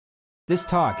This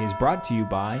talk is brought to you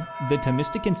by the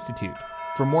Thomistic Institute.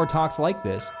 For more talks like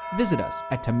this, visit us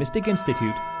at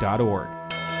ThomisticInstitute.org.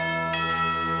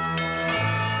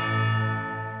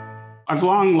 I've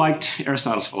long liked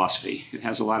Aristotle's philosophy. It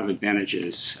has a lot of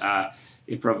advantages.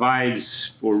 It provides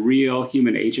for real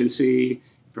human agency. It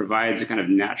provides a kind of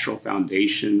natural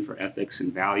foundation for ethics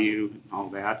and value and all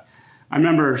that. I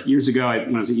remember years ago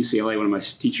when I was at UCLA, one of my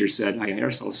teachers said, "Hey,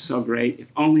 Aristotle's so great,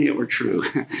 if only it were true."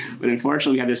 But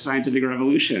unfortunately, we had this scientific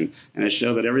revolution, and it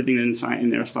showed that everything in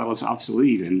Aristotle is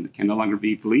obsolete and can no longer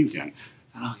be believed in.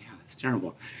 Oh, yeah, that's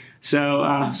terrible.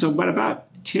 But about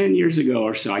 10 years ago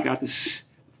or so, I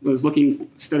was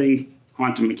studying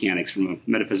quantum mechanics from a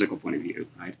metaphysical point of view,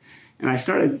 right? And I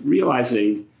started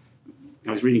realizing,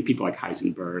 I was reading people like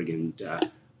Heisenberg and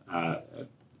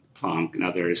Planck and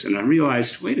others, and I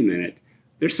realized, wait a minute,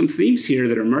 there's some themes here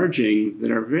that are emerging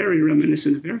that are very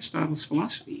reminiscent of Aristotle's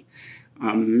philosophy.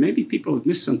 Maybe people have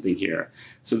missed something here.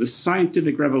 So the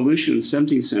scientific revolution in the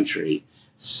 17th century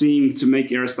seemed to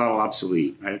make Aristotle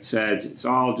obsolete, right? It said it's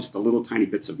all just the little tiny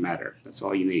bits of matter. That's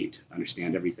all you need to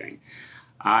understand everything.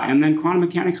 And then quantum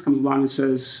mechanics comes along and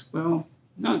says, well,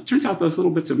 no, it turns out those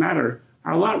little bits of matter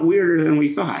are a lot weirder than we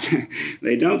thought.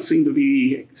 They don't seem to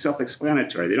be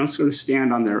self-explanatory. They don't sort of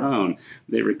stand on their own.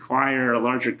 They require a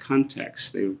larger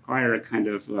context. They require a kind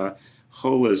of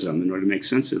holism in order to make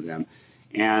sense of them.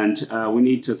 And we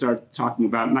need to start talking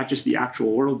about not just the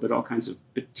actual world, but all kinds of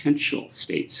potential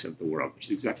states of the world, which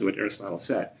is exactly what Aristotle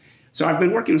said. So I've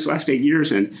been working this last 8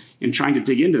 years in trying to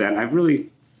dig into that. And I've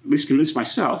really at least convinced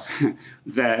myself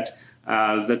that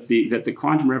the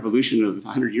quantum revolution of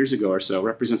 100 years ago or so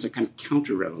represents a kind of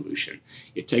counter-revolution.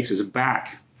 It takes us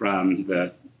back from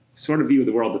the sort of view of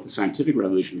the world that the scientific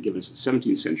revolution had given us in the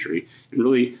 17th century and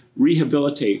really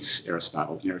rehabilitates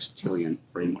Aristotle, an Aristotelian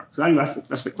framework. So anyway,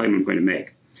 that's the claim I'm going to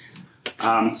make.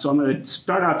 So I'm going to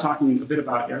start out talking a bit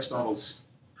about Aristotle's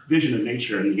vision of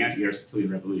nature and the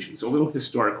anti-Aristotelian revolution. So a little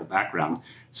historical background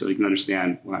so you can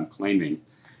understand what I'm claiming.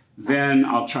 Then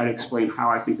I'll try to explain how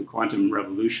I think the quantum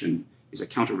revolution is a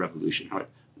counter-revolution, how it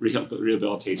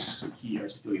rehabilitates some key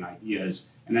Aristotelian ideas,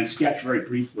 and then sketch very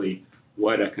briefly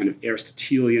what a kind of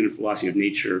Aristotelian philosophy of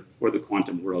nature for the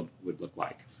quantum world would look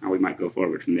like, how we might go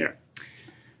forward from there.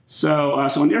 So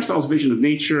in Aristotle's vision of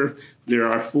nature, there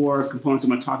are four components I'm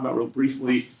going to talk about real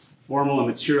briefly: formal and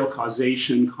material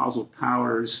causation, causal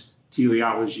powers,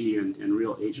 teleology, and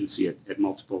real agency at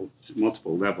multiple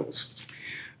levels.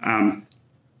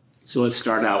 So let's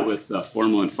start out with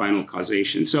formal and final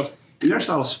causation. So in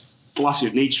Aristotle's philosophy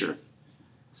of nature,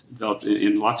 developed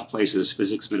in lots of places,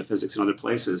 physics, metaphysics, and other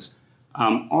places,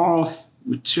 all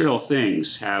material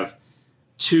things have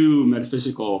two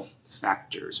metaphysical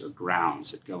factors or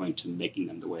grounds that go into making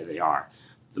them the way they are: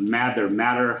 their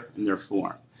matter and their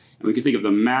form. And we can think of the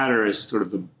matter as sort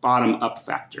of the bottom-up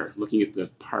factor, looking at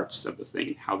the parts of the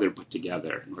thing, how they're put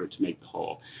together in order to make the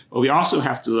whole. But we also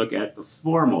have to look at the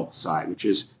formal side, which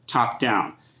is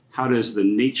top-down. How does the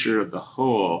nature of the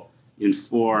whole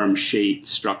inform, shape,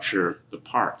 structure the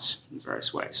parts in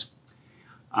various ways?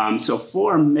 So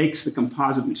form makes the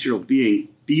composite material being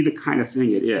be the kind of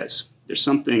thing it is. There's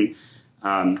something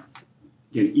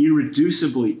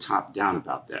irreducibly top-down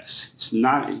about this. It's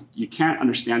not, you can't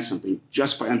understand something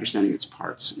just by understanding its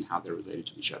parts and how they're related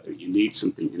to each other. You need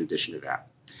something in addition to that.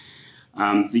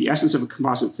 The essence of a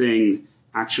composite thing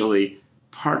actually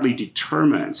partly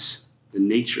determines the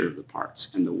nature of the parts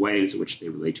and the ways in which they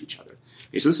relate to each other.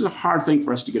 Okay, so this is a hard thing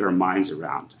for us to get our minds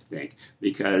around, I think,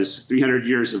 because 300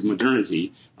 years of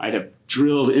modernity have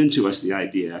drilled into us the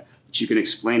idea that you can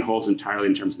explain wholes entirely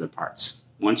in terms of their parts.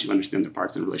 Once you understand the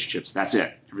parts and the relationships, that's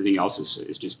it. Everything else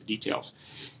is just the details.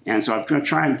 And so I'm going to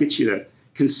try and get you to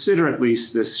consider at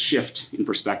least this shift in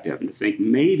perspective and to think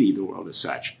maybe the world is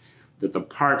such that the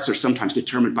parts are sometimes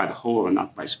determined by the whole and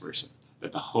not vice versa,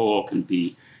 that the whole can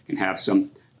have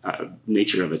some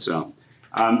nature of its own.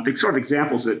 The sort of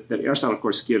examples that Aristotle, of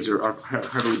course, gives are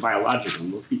heavily biological,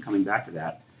 and we'll keep coming back to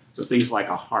that. So things like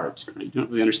a heart. Right? You don't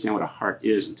really understand what a heart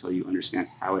is until you understand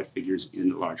how it figures in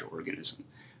the larger organism.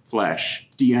 Flesh,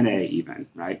 DNA even,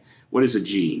 right? What is a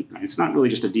gene? Right? It's not really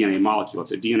just a DNA molecule.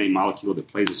 It's a DNA molecule that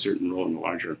plays a certain role in the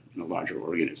larger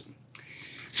organism.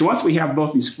 So once we have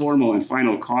both these formal and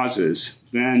final causes,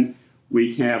 then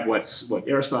we have what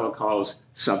Aristotle calls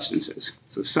substances.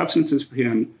 So substances for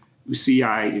him,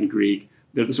 ousiai in Greek,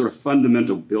 they're the sort of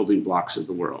fundamental building blocks of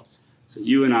the world. So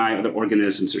you and I, other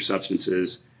organisms, are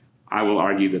substances. I will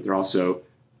argue that they're also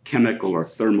chemical or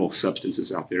thermal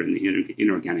substances out there in the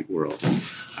inorganic world.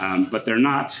 But they're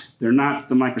not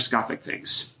the microscopic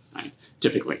things, right?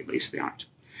 Typically, at least they aren't.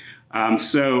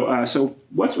 So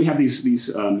once we have these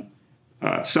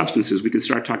substances, we can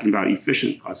start talking about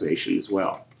efficient causation as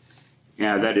well.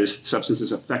 And that is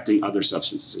substances affecting other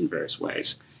substances in various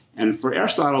ways. And for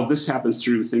Aristotle, this happens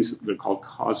through things that are called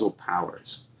causal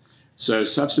powers. So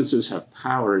substances have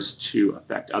powers to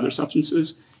affect other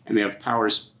substances, and they have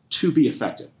powers to be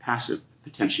affected, passive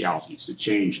potentialities to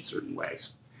change in certain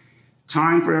ways.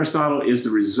 Time for Aristotle is the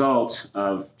result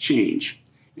of change,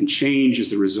 and change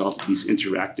is the result of these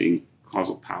interacting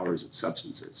causal powers of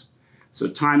substances. So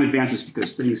time advances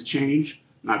because things change,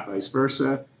 not vice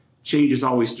versa. Change is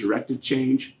always directed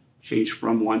change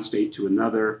from one state to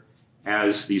another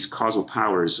as these causal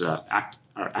powers are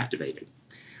activated.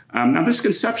 Now, this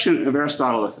conception of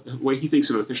Aristotle, the way he thinks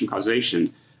of efficient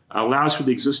causation, allows for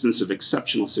the existence of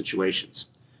exceptional situations,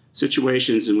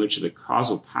 situations in which the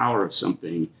causal power of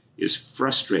something is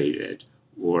frustrated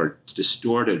or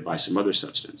distorted by some other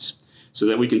substance, so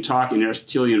that we can talk in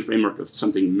Aristotelian framework of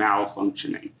something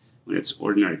malfunctioning when its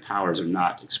ordinary powers are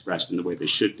not expressed in the way they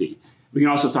should be. We can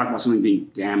also talk about something being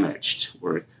damaged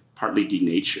or partly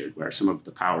denatured, where some of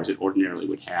the powers it ordinarily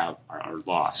would have are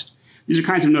lost. These are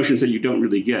kinds of notions that you don't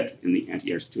really get in the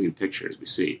anti-Aristotelian picture, as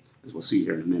we'll see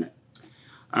here in a minute.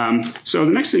 So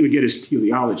the next thing we get is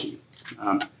teleology.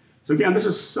 So again, this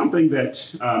is something that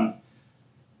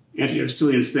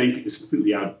anti-Aristotelians think is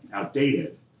completely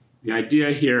outdated. The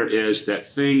idea here is that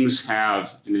things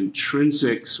have an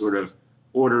intrinsic sort of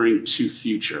ordering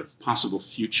to possible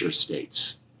future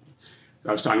states. So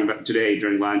I was talking about today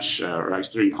during lunch, or I was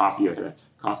during coffee, I had a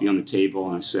coffee on the table,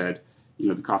 and I said,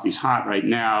 the coffee's hot right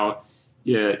now.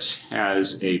 It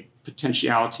has a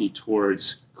potentiality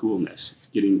towards coolness. It's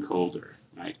getting colder,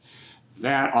 right?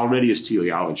 That already is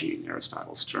teleology in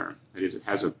Aristotle's term. That is, it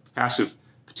has a passive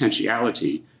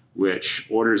potentiality which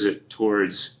orders it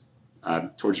towards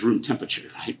room temperature,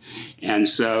 right? And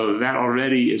so that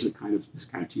already is a kind of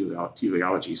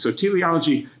teleology. So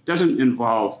teleology doesn't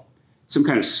involve some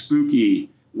kind of spooky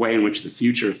way in which the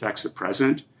future affects the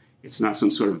present. It's not some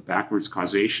sort of backwards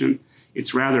causation.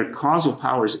 It's rather causal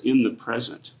powers in the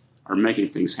present are making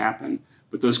things happen,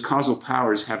 but those causal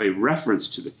powers have a reference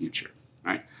to the future,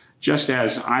 right? Just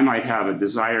as I might have a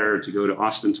desire to go to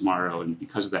Austin tomorrow, and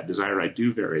because of that desire, I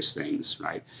do various things,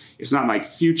 right? It's not my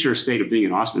future state of being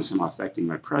in Austin somehow affecting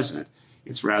my present.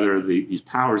 It's rather these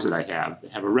powers that I have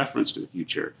that have a reference to the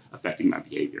future affecting my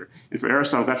behavior. And for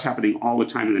Aristotle, that's happening all the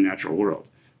time in the natural world.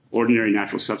 Ordinary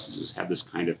natural substances have this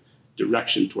kind of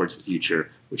direction towards the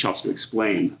future, which helps to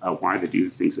explain why they do the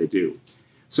things they do.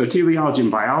 So teleology in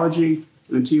biology, and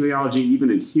then teleology even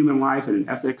in human life and in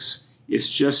ethics, is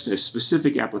just a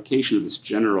specific application of this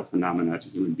general phenomena to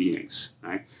human beings,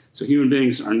 right? So human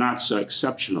beings are not so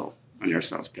exceptional in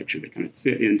Aristotle's picture. They kind of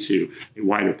fit into a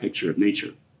wider picture of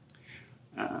nature.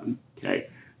 Okay,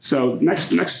 so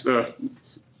next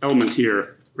element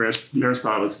here for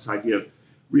Aristotle is this idea of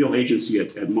real agency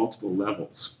at multiple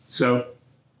levels. So,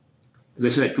 as I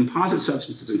said, composite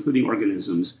substances, including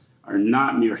organisms, are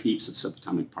not mere heaps of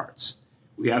subatomic parts.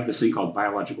 We have this thing called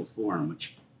biological form,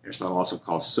 which Aristotle also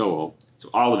calls soul. So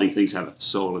all living things have a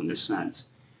soul in this sense,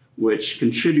 which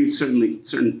contributes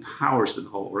certain powers to the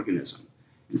whole organism.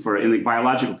 And in the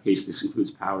biological case, this includes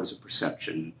powers of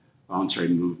perception, voluntary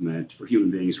movement, for human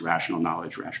beings, rational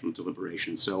knowledge, rational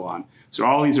deliberation, and so on. So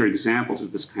all these are examples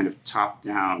of this kind of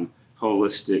top-down,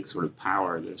 holistic sort of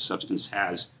power that a substance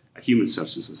has, a human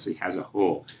substance, let's say, has a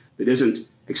whole, that isn't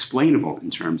explainable in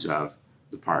terms of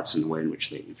the parts and the way in which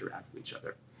they interact with each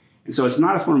other. And so it's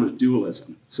not a form of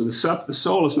dualism. So the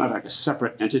soul is not like a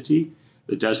separate entity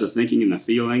that does the thinking and the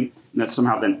feeling, and that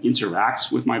somehow then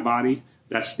interacts with my body.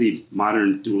 That's the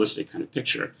modern dualistic kind of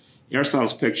picture.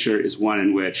 Aristotle's picture is one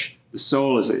in which the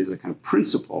soul is a kind of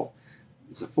principle,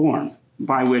 it's a form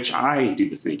by which I do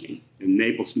the thinking. It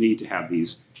enables me to have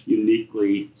these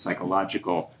uniquely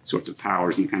psychological sorts of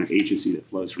powers and the kind of agency that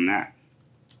flows from that.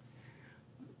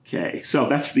 Okay, so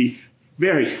that's the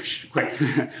very quick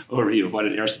overview of what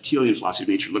an Aristotelian philosophy of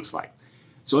nature looks like.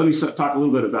 So let me talk a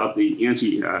little bit about the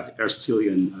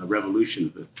anti-Aristotelian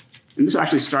revolution. And this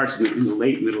actually starts in the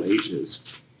late Middle Ages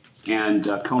and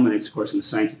culminates, of course, in the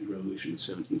scientific revolution of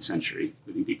the 17th century,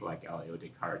 including people like Galileo,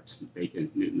 Descartes,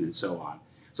 Bacon, Newton, and so on.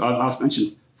 So I'll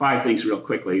mention 5 things real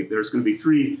quickly. There's going to be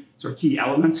 3 sort of key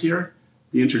elements here: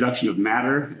 the introduction of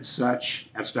matter as such,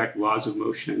 abstract laws of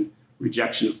motion,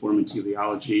 rejection of form and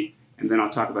teleology, and then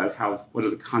I'll talk about what are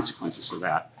the consequences of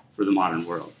that for the modern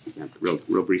world, again, real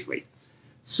briefly.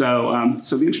 So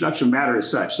the introduction of matter as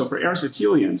such. So for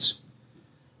Aristotelians,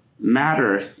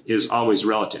 matter is always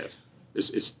relative.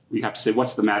 We have to say,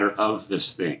 what's the matter of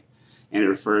this thing? And it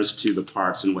refers to the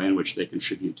parts and way in which they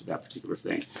contribute to that particular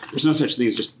thing. There's no such thing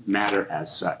as just matter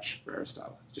as such for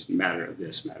Aristotle. Just matter of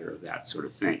this, matter of that sort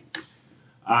of thing.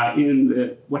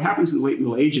 What happens in the late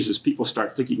Middle Ages is people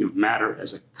start thinking of matter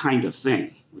as a kind of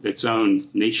thing with its own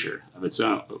nature, its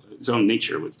own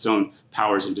nature, with its own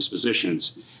powers and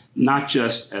dispositions, not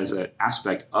just as an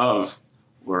aspect of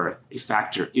or a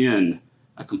factor in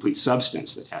a complete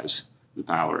substance that has the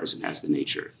powers and has the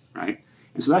nature, right?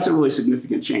 And so that's a really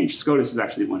significant change. Scotus is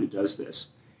actually the one who does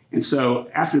this. And so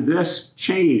after this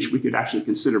change, we could actually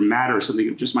consider matter as something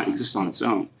that just might exist on its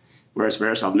own, whereas for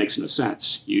Aristotle, it makes no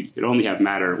sense. You could only have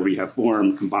matter where you have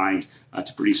form combined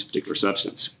to produce a particular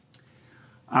substance.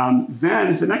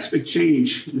 Then the next big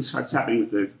change, and this starts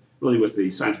happening with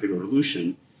the scientific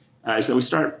revolution, is that we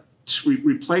start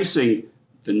replacing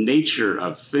the nature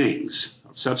of things,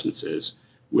 of substances,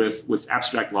 with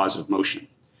abstract laws of motion.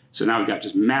 So now we've got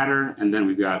just matter, and then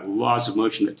we've got laws of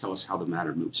motion that tell us how the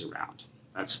matter moves around.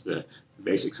 That's the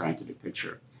basic scientific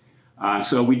picture.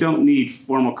 So we don't need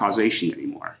formal causation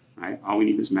anymore, right? All we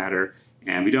need is matter,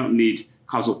 and we don't need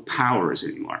causal powers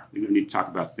anymore. We don't need to talk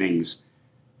about things,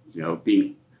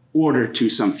 being ordered to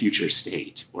some future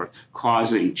state or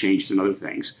causing changes in other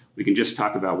things. We can just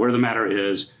talk about where the matter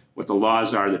is, what the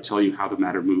laws are that tell you how the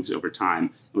matter moves over time,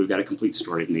 and we've got a complete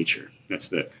story of nature.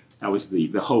 That was the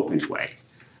hope anyway.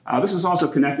 This is also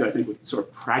connected, I think, with the sort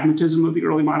of pragmatism of the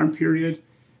early modern period,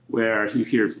 where you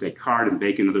hear Descartes and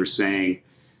Bacon and others saying,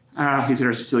 these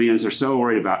Aristotelians are so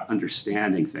worried about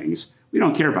understanding things. We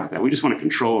don't care about that. We just want to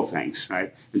control things,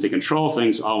 right? And to control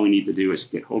things, all we need to do is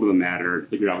get hold of the matter,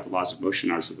 figure out what the laws of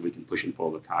motion are so that we can push and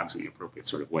pull the cogs in the appropriate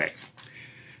sort of way.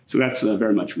 So that's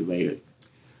very much related.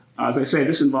 As I say,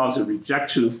 this involves a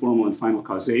rejection of formal and final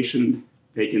causation.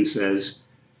 Bacon says,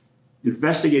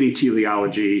 investigating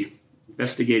teleology,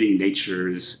 investigating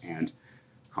natures and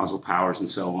causal powers and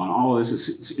so on, all of this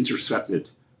is intercepted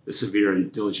the severe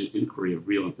and diligent inquiry of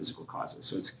real and physical causes.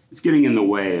 So it's getting in the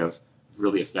way of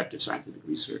really effective scientific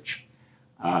research.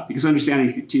 Because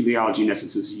understanding teleology, in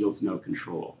essence, yields no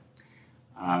control.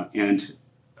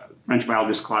 French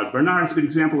biologist Claude Bernard is a good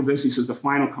example of this. He says the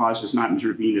final cause does not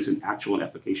intervene as an actual and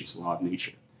efficacious law of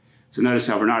nature. So notice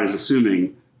how Bernard is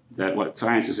assuming that what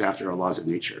science is after are laws of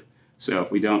nature. So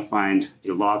if we don't find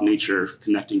a law of nature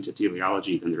connecting to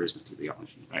teleology, then there is no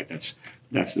teleology, right? That's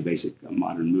the basic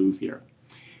modern move here.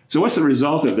 So what's the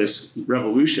result of this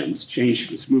revolution, this change,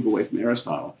 this move away from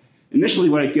Aristotle? Initially,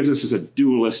 what it gives us is a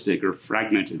dualistic or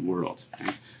fragmented world,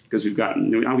 okay? Because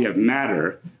now we have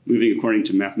matter moving according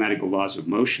to mathematical laws of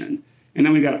motion, and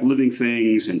then we've got living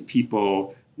things and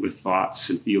people with thoughts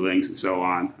and feelings and so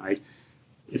on, right?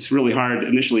 It's really hard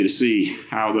initially to see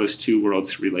how those two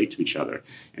worlds relate to each other.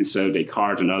 And so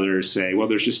Descartes and others say, well,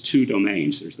 there's just two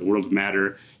domains. There's the world of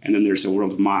matter, and then there's the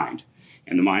world of mind.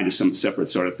 And the mind is some separate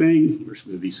sort of thing,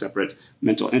 with these separate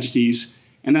mental entities.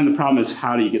 And then the problem is,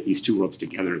 how do you get these two worlds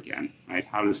together again, right?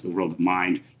 How does the world of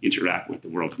mind interact with the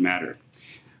world of matter?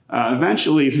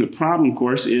 Eventually, the problem, of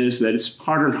course, is that it's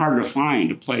harder and harder to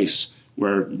find a place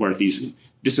where these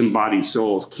disembodied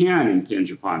souls can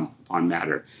impinge upon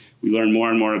matter. We learn more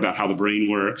and more about how the brain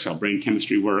works, how brain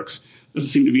chemistry works. There doesn't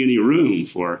seem to be any room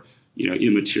for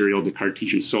immaterial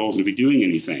Descartesian souls to be doing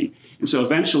anything. And so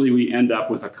eventually we end up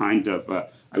with a kind of,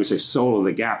 I would say, soul of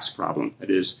the gaps problem.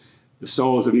 That is, the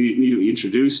soul is immediately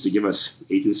introduced to give us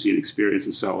agency and experience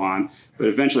and so on. But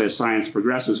eventually, as science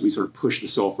progresses, we sort of push the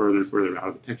soul further and further out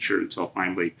of the picture until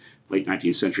finally, late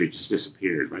 19th century, it just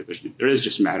disappeared, right? There is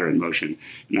just matter in motion,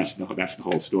 and that's the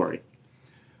whole story.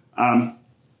 And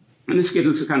this gives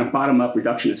us a kind of bottom-up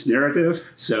reductionist narrative.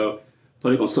 So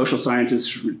political and social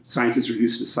sciences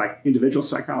reduce to individual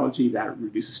psychology, that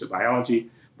reduces to biology.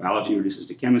 Biology reduces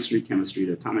to chemistry, chemistry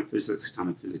to atomic physics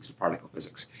to particle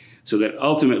physics. So that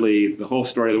ultimately, the whole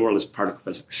story of the world is particle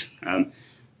physics.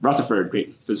 Rutherford,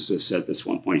 great physicist, said this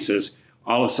one point. He says,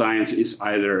 all of science is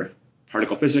either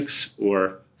particle physics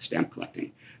or stamp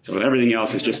collecting. So everything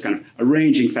else is just kind of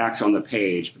arranging facts on the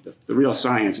page, but the real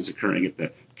science is occurring at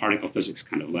the particle physics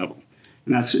kind of level.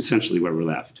 And that's essentially where we're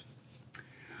left.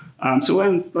 So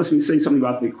let me say something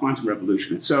about the quantum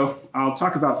revolution. So I'll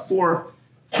talk about four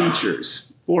features,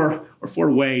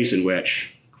 four ways in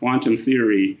which quantum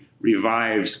theory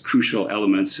revives crucial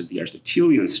elements of the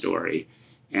Aristotelian story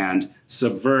and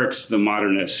subverts the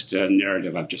modernist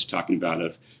narrative I'm just talking about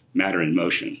of matter in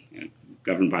motion,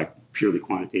 governed by purely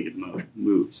quantitative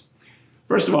moves.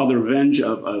 First of all, the revenge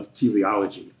of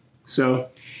teleology. So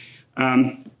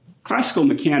classical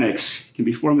mechanics can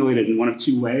be formulated in one of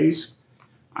two ways,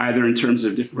 either in terms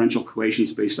of differential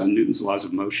equations based on Newton's laws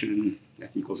of motion,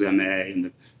 F equals ma, and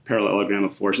the parallelogram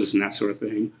of forces and that sort of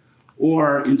thing,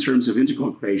 or in terms of integral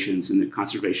equations and the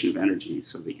conservation of energy,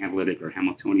 so the analytic or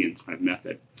Hamiltonian kind of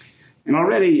method. And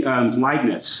already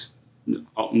Leibniz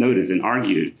noted and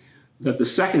argued that the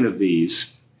second of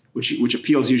these which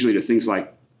appeals usually to things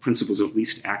like principles of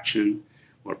least action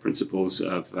or principles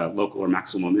of local or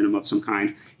maximal minimum of some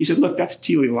kind. He said, look, that's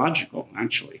teleological,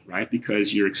 actually, right?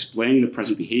 Because you're explaining the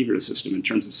present behavior of the system in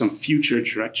terms of some future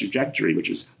trajectory, which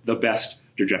is the best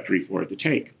trajectory for it to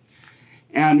take.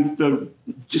 And the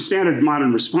standard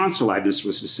modern response to Leibniz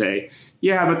was to say,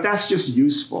 yeah, but that's just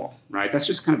useful, right? That's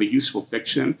just kind of a useful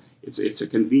fiction. It's a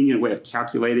convenient way of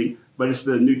calculating, but it's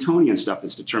the Newtonian stuff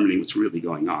that's determining what's really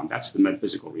going on. That's the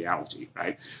metaphysical reality,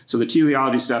 right? So the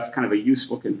teleology stuff, kind of a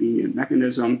useful, convenient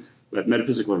mechanism, but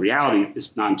metaphysical reality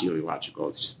is non-teleological.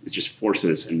 It's just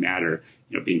forces and matter,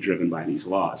 being driven by these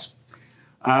laws.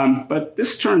 But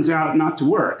this turns out not to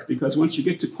work, because once you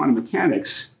get to quantum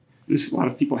mechanics, and a lot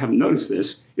of people haven't noticed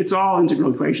this, it's all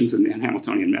integral equations in the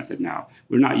Hamiltonian method now.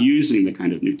 We're not using the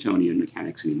kind of Newtonian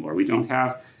mechanics anymore. We don't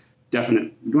have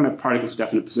particles with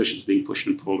definite positions being pushed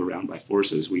and pulled around by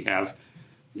forces. We have,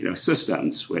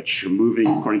 systems which are moving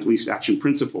according to least action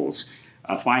principles.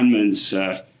 Feynman's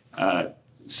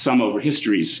sum over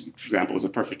histories, for example, is a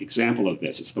perfect example of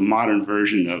this. It's the modern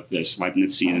version of this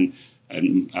Leibnizian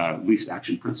least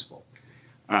action principle.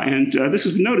 This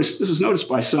was noticed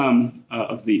by some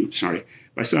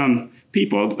by some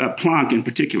people. Planck in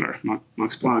particular,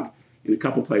 Max Planck, in a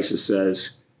couple places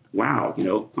says, "Wow,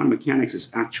 quantum mechanics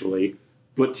has actually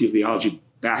put teleology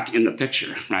back in the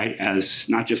picture, right? As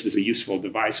not just as a useful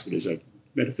device, but as a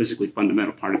metaphysically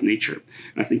fundamental part of nature."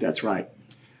 And I think that's right.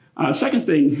 Second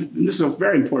thing, and this is a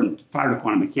very important part of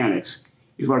quantum mechanics,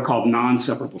 is what are called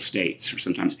non-separable states, or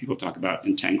sometimes people talk about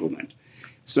entanglement.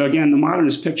 So again, the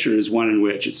modernist picture is one in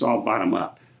which it's all bottom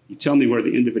up. You tell me where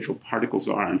the individual particles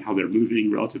are and how they're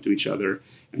moving relative to each other,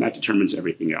 and that determines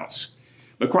everything else.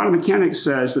 But quantum mechanics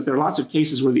says that there are lots of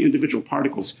cases where the individual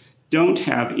particles don't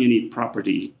have any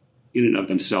property in and of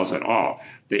themselves at all.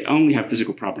 They only have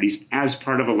physical properties as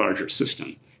part of a larger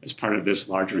system, as part of this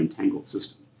larger entangled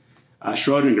system.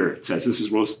 Schrödinger says this is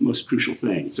the most crucial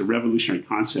thing. It's a revolutionary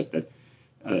concept that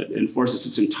enforces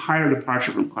its entire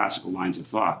departure from classical lines of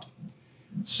thought.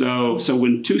 So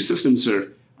when two systems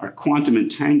are quantum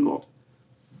entangled,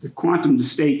 the quantum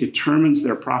state determines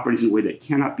their properties in a way that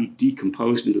cannot be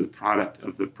decomposed into the product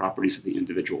of the properties of the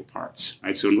individual parts.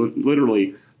 Right? So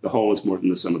literally, the whole is more than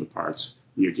the sum of the parts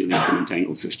when you're dealing with an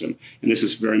entangled system. And this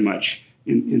is very much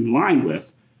in line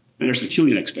with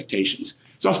Aristotelian expectations.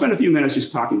 So I'll spend a few minutes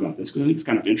just talking about this because I think it's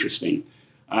kind of interesting.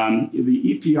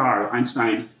 The EPR,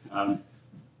 Einstein,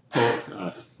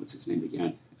 what's his name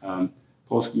again?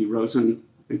 Polsky, Rosen,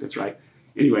 I think that's right.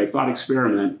 Anyway, thought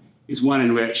experiment is one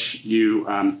in which you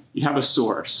have a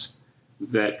source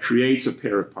that creates a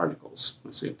pair of particles,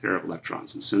 let's say a pair of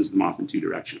electrons, and sends them off in two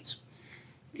directions.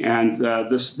 And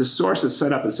the source is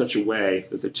set up in such a way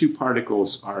that the two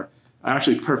particles are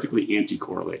actually perfectly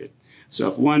anti-correlated. So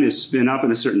if one is spin up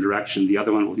in a certain direction, the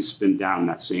other one will be spin down in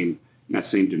that same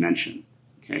dimension.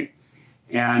 Okay,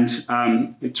 and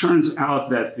it turns out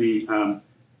that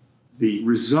the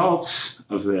results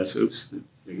of this, oops,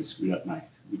 I screwed up my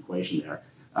equation there.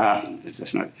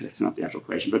 That's not the actual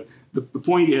equation, but the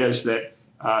point is that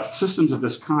systems of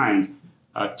this kind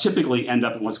typically end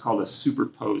up in what's called a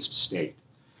superposed state.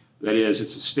 That is,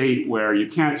 it's a state where you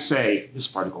can't say this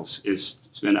particle is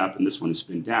spin up and this one is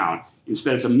spin down.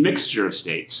 Instead, it's a mixture of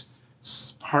states.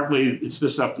 Partly it's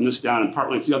this up and this down, and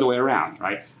partly it's the other way around,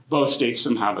 right? Both states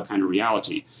somehow have a kind of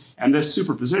reality. And this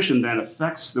superposition then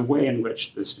affects the way in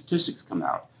which the statistics come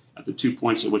out at the 2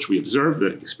 points at which we observe the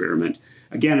experiment,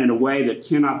 again, in a way that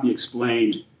cannot be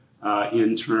explained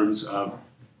in terms of,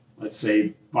 let's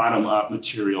say, bottom-up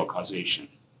material causation.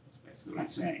 That's what I'm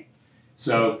saying.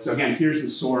 So again, here's the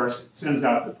source. It sends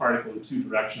out the particle in two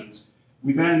directions.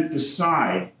 We then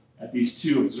decide at these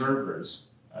two observers,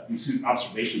 these two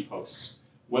observation posts,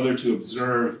 whether to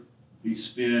observe the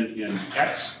spin in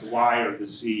X, the Y, or the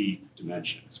Z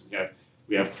dimensions.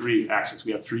 We have three axes.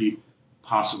 We have three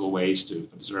possible ways to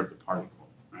observe the particle,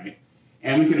 right?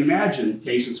 And we can imagine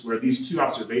cases where these two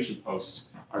observation posts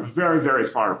are very, very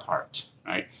far apart,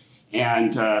 right?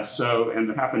 And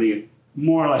they're happening at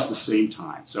more or less the same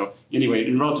time. So anyway,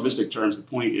 in relativistic terms, the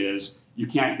point is you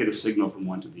can't get a signal from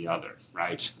one to the other,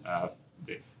 right?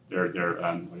 They're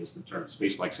what is the term?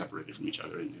 Space-like separated from each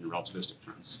other in relativistic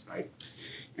terms, right?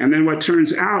 And then what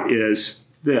turns out is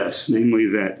this, namely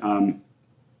that,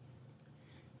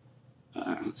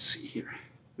 let's see here.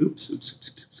 Oops,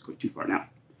 it's going too far now.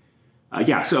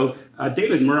 So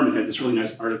David Merman had this really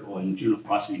nice article in Journal of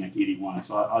Philosophy in 1981.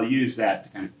 So I'll use that to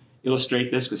kind of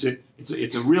illustrate this because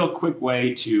it's a real quick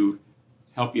way to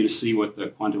help you to see what the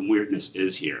quantum weirdness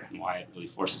is here and why it really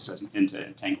forces us into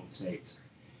entangled states.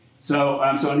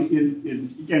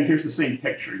 Again, here's the same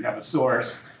picture. You have a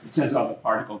source. It sends out the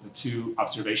particle to two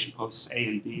observation posts, A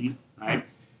and B, right?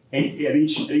 At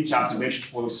each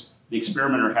observation post, the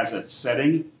experimenter has a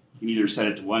setting. You can either set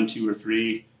it to 1, 2, or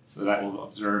 3, so that will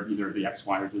observe either the x,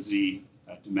 y, or the z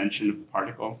dimension of the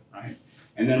particle, right?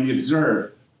 And then we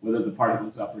observe whether the particle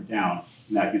is up or down,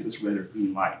 and that gives us red or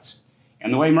green lights.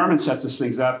 And the way Mermin sets these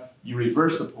things up, you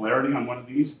reverse the polarity on one of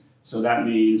these, so that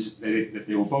means that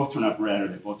they will both turn up red or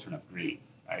they both turn up green,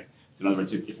 right? In other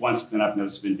words, if one's been up and the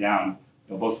other's been down,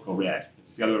 they'll both go red. If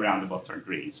it's the other way around, they'll both turn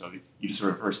green. So you just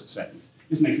reverse the settings.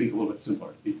 This makes things a little bit simpler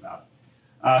to think about.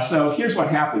 So here's what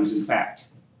happens, in fact.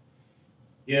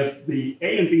 If the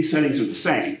A and B settings are the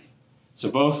same, so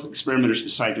both experimenters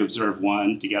decide to observe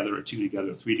 1 together or 2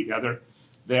 together or 3 together,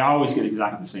 they always get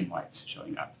exactly the same lights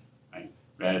showing up, right?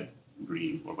 Red,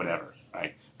 green, or whatever,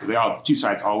 right? So the two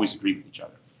sides always agree with each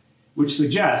other, which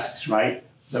suggests, right,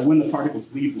 that when the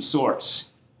particles leave the source,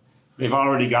 they've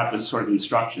already got the sort of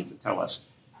instructions that tell us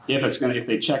if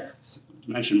they check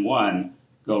dimension 1,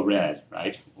 go red,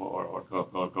 right, or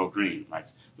go green, right?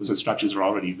 Those instructions are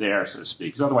already there, so to speak.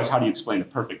 Because otherwise, how do you explain a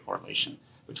perfect correlation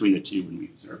between the two when we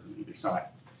observe them on either side?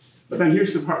 But then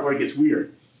here's the part where it gets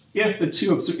weird. If the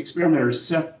two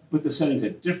experimenters put the settings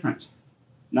at different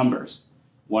numbers,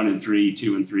 1 and 3,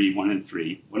 2 and 3, 1 and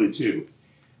 3, 1 and 2,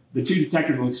 the two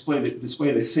detectors will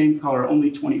display the same color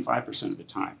only 25% of the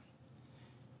time.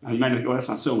 Now you might go, that's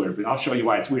not so weird, but I'll show you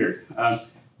why it's weird.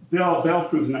 Bell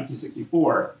proved in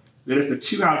 1964 that if the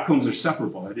two outcomes are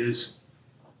separable, that is,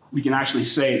 we can actually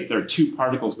say that there are two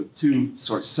particles with two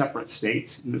sort of separate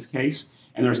states in this case,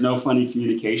 and there's no funny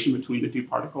communication between the two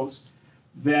particles,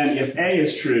 then if A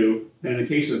is true, then in the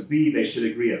case of B, they should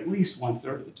agree at least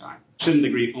 1/3 of the time. Shouldn't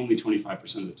agree only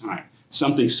 25% of the time.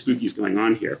 Something spooky is going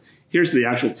on here. Here's the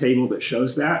actual table that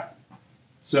shows that.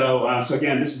 So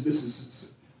again,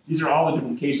 these are all the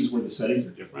different cases where the settings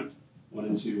are different. 1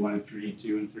 and 2, 1 and 3,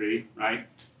 2 and 3, right?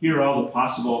 Here are all the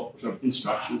possible sort of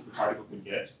instructions the particle could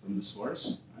get from the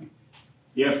source, right?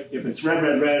 If it's red,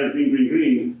 red, red, or green, green,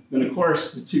 green, then of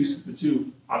course the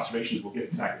two observations will get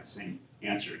exactly the same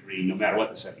answer, green, no matter what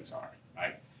the settings are,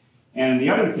 right? And in the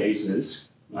other cases,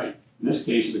 like in this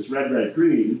case, if it's red, red,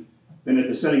 green, then if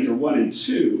the settings are 1 and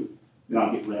 2, then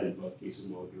I'll get red in both cases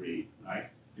and we'll agree, right?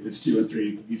 If it's 2 and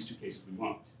 3, these two cases we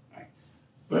won't, right?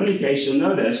 But in any case, you'll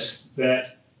notice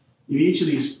that in each of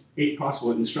these 8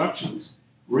 possible instructions,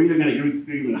 we're either going to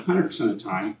agree with 100% of the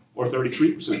time or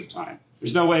 33% of the time.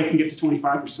 There's no way it can get to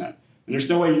 25%. And there's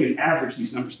no way you can average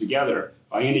these numbers together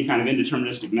by any kind of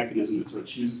indeterministic mechanism that sort of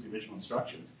chooses the original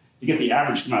instructions to get the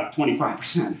average to come out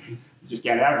 25%. You just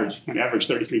can't average. You can't average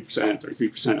 33%,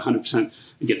 100%,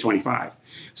 and get 25.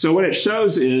 So what it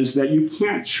shows is that you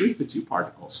can't treat the two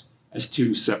particles as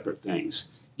two separate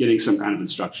things, getting some kind of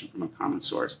instruction from a common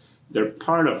source. They're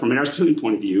part of, from an Aristotelian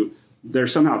point of view, they're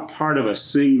somehow part of a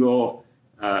single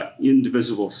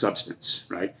indivisible substance,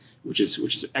 right? Which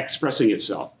is expressing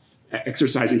itself,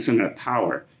 exercising some kind of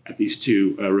power at these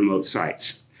two remote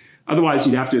sites. Otherwise,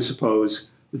 you'd have to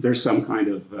suppose that there's some kind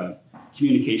of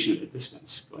communication at a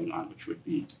distance going on, which would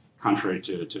be contrary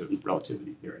to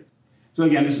relativity theory. So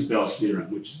again, this is Bell's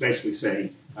theorem, which is basically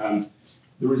saying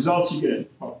the results you get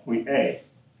at point A,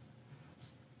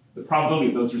 the probability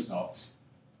of those results,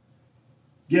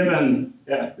 given,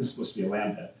 this is supposed to be a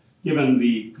lambda, given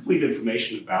the complete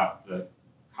information about the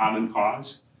common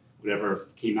cause, whatever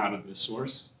came out of this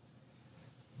source,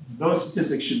 those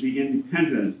statistics should be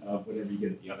independent of whatever you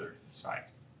get at the other side,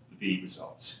 the B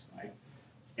results, right?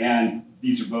 And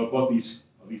these are both these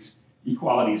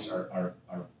equalities are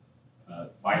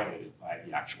violated by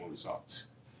the actual results,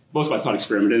 both by thought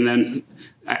experiment, and then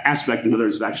Aspect and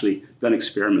others have actually done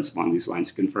experiments along these lines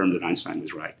to confirm that Einstein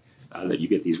was right, that you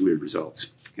get these weird results.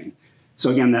 Okay, so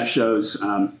again, that shows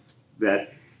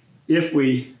that if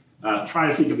we try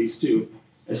to think of these two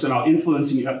as somehow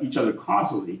influencing each other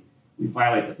causally, we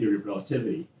violate the theory of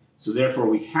relativity. So therefore,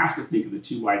 we have to think of the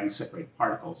two widely separated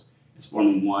particles as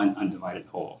forming one undivided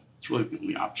whole. It's really the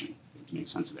only option to make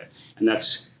sense of it. And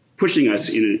that's pushing us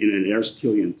in an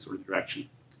Aristotelian sort of direction.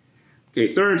 Okay,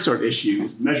 third sort of issue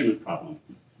is the measurement problem.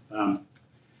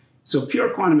 So pure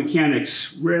quantum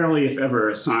mechanics rarely, if ever,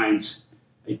 assigns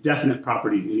a definite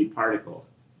property to any particle.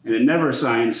 And it never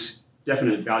assigns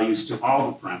definite values to all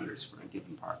the parameters for a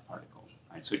given particle.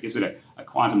 Right? So it gives it a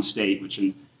quantum state, which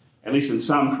at least in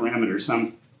some parameters,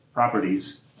 some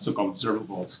properties, so-called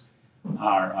observables,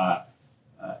 are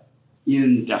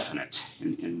indefinite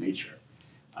in nature.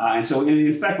 And so in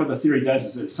effect, what the theory does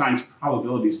is it assigns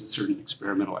probabilities to certain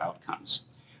experimental outcomes.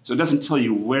 So it doesn't tell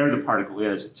you where the particle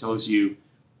is, it tells you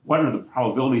what are the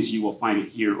probabilities you will find it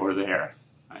here or there.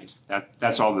 right?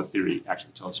 That's all the theory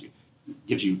actually tells you,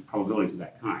 gives you probabilities of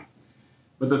that kind.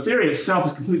 But the theory itself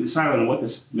is completely silent on what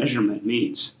this measurement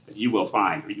means, that you will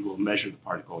find, or you will measure the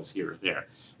particles here or there.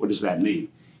 What does that mean?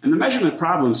 And the measurement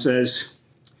problem says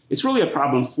it's really a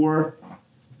problem for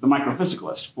the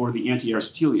microphysicalist, for the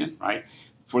anti-Aristotelian, right?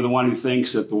 For the one who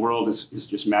thinks that the world is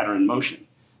just matter in motion.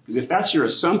 Because if that's your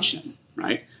assumption,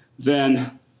 right,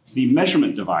 then the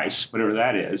measurement device, whatever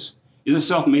that is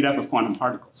itself made up of quantum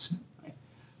particles. Right?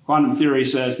 Quantum theory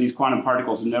says these quantum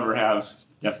particles never have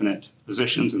definite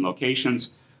positions and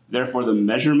locations. Therefore, the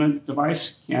measurement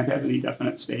device can't have any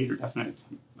definite state or definite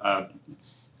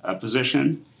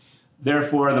position.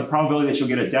 Therefore, the probability that you'll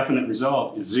get a definite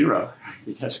result is zero,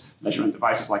 because measurement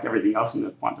devices, like everything else in the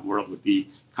quantum world, would be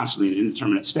constantly in an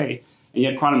indeterminate state. And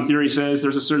yet quantum theory says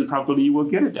there's a certain probability you will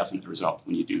get a definite result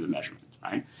when you do the measurement,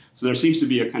 right? So there seems to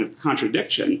be a kind of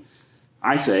contradiction,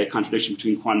 I say, a contradiction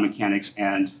between quantum mechanics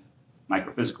and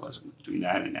microphysicalism, between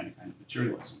that and any kind of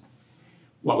materialism.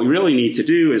 What we really need to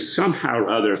do is somehow or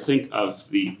other think of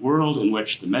the world in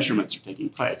which the measurements are taking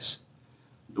place,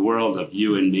 the world of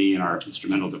you and me and our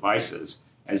instrumental devices,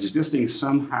 as existing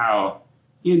somehow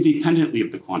independently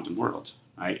of the quantum world,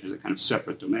 right, as a kind of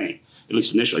separate domain. At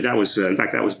least initially, that was, in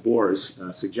fact, that was Bohr's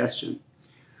suggestion.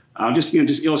 I'll just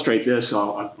illustrate this.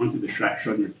 I'll run through the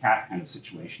Schrödinger cat kind of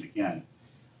situation again.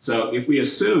 So if we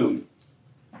assume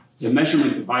the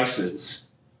measurement devices,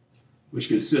 which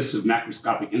consists of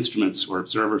macroscopic instruments or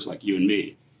observers like you and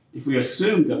me, if we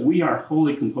assume that we are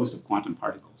wholly composed of quantum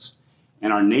particles,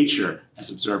 and our nature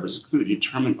as observers is clearly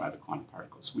determined by the quantum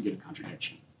particles, we get a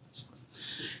contradiction.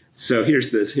 So here's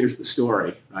the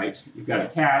story, right? You've got a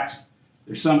cat.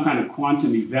 There's some kind of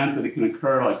quantum event that it can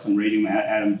occur, like some radium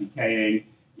atom decaying.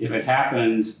 If it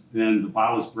happens, then the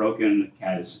bottle is broken, the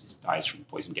cat dies from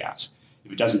poison gas.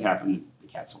 If it doesn't happen, the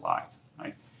cat's alive,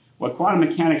 right? What quantum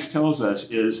mechanics tells us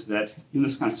is that in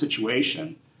this kind of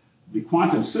situation, the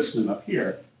quantum system up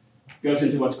here goes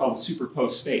into what's called a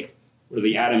superposed state, where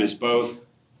the atom is both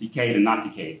decayed and not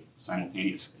decayed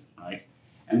simultaneously, right?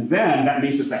 And then that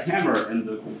means that the hammer and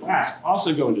the flask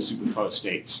also go into superposed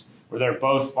states, where they're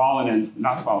both fallen and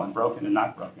not fallen, broken and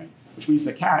not broken, which means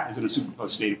the cat is in a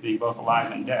superposed state of being both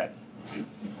alive and dead,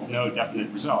 right? No definite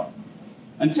result.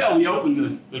 Until we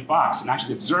open the box and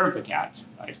actually observe the cat,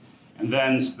 right? And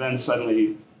then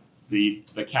suddenly the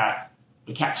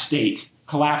cat state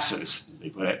collapses, as they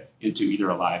put it, into either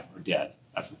alive or dead.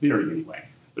 That's the theory anyway.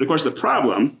 But of course, the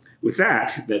problem with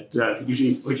that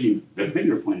Eugene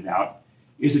Wigner pointed out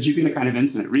is that you get a kind of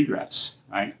infinite regress,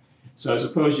 right? So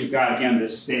suppose you've got, again,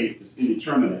 this state that's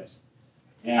indeterminate,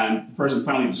 and the person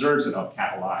finally observes it, oh,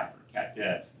 cat alive or cat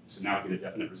dead. So now we get a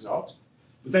definite result.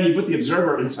 But then you put the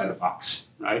observer inside a box,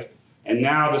 right? And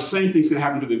now the same thing's going to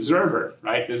happen to the observer,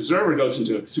 right? The observer goes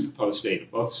into a superposed state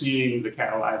of both seeing the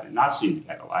cat alive and not seeing the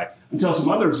cat alive until some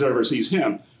other observer sees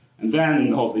him. And then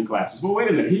the whole thing collapses. Well, wait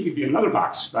a minute, he could be in another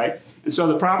box, right? And so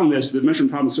the problem is, the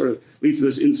measurement problem sort of leads to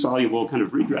this insoluble kind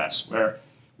of regress where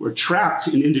we're trapped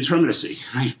in indeterminacy,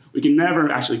 right? We can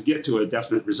never actually get to a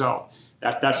definite result.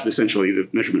 That's essentially the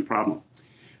measurement problem.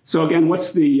 So again,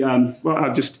 what's the, well,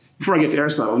 I'll just, before I get to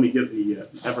Aristotle, let me give the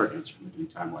Everett answer. I'm doing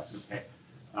time-wise, okay?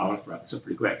 I'll wrap this up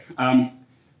pretty quick.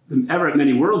 The Everett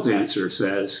many worlds answer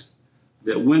says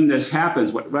that when this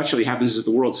happens, what actually happens is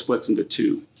the world splits into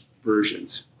two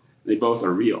versions. They both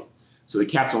are real. So the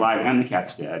cat's alive and the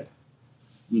cat's dead.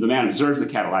 The man observes the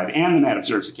cat alive and the man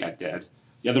observes the cat dead.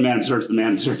 The other man observes the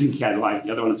man observing the cat alive.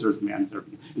 The other one observes the man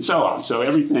observing, and so on. So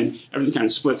everything kind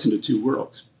of splits into two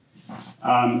worlds.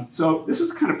 So this is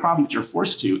the kind of problem that you're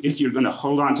forced to if you're going to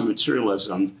hold on to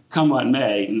materialism, come what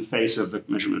may, in the face of the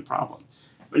measurement problem.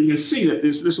 But you can see that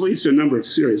this leads to a number of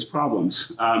serious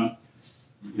problems. And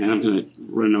I'm going to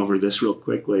run over this real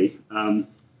quickly.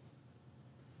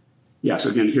 Yeah, so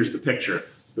again, here's the picture.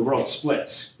 The world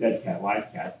splits, dead cat,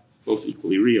 live cat, both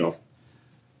equally real.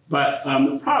 But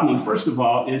the problem, first of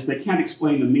all, is they can't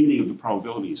explain the meaning of the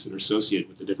probabilities that are associated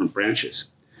with the different branches.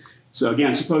 So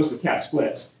again, suppose the cat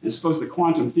splits, and suppose the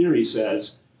quantum theory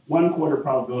says 1/4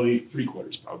 probability,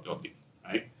 3/4 probability,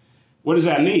 right? What does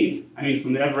that mean? I mean,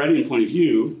 from the Everettian point of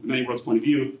view, the many worlds point of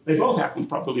view, they both happen with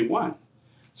probability 1.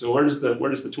 So where does the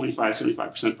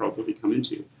 25-75% probability come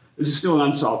into? This is still an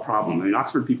unsolved problem. I mean,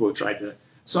 Oxford people have tried to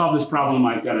solve this problem.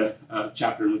 I've got a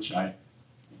chapter in which I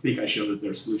think I show that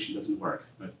their solution doesn't work,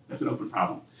 but that's an open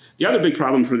problem. The other big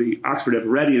problem for the Oxford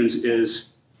Everettians is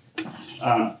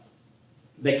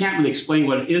they can't really explain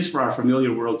what it is for our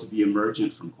familiar world to be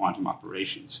emergent from quantum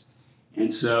operations.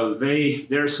 And so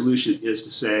their solution is to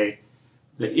say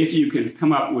that if you can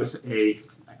come up with a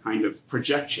kind of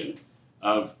projection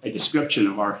of a description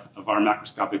of our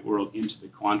macroscopic world into the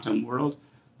quantum world,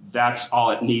 that's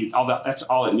all it needs. That's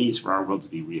all it needs for our world to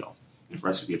be real and for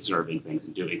us to be observing things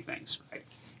and doing things, right?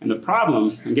 And the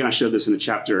problem, again, I showed this in a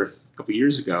chapter a couple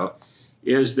years ago,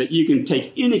 is that you can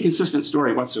take any consistent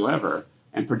story whatsoever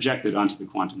and project it onto the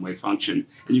quantum wave function,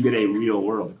 and you get a real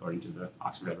world according to the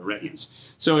Oxford Everettians.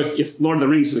 So if Lord of the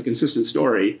Rings is a consistent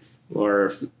story,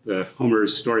 or the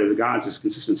Homer's story of the gods is a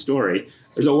consistent story,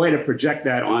 there's a way to project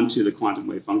that onto the quantum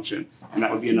wave function, and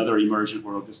that would be another emergent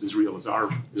world just as real as our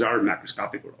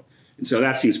macroscopic world. And so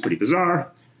that seems pretty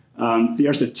bizarre. The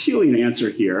Aristotelian answer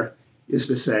here is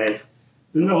to say,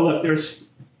 no, look,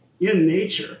 in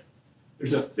nature,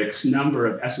 there's a fixed number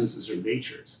of essences or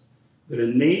natures that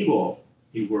enable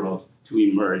a world to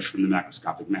emerge from the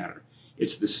macroscopic matter.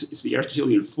 It's the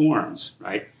Aristotelian forms,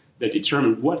 right, that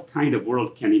determine what kind of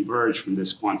world can emerge from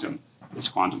this quantum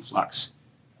flux.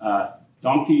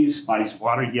 Donkeys, bodies of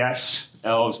water, yes.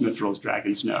 Elves, mithrils,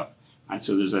 dragons, no. Right,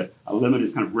 so there's a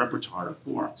limited kind of repertoire of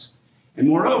forms. And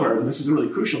moreover, this is a really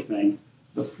crucial thing,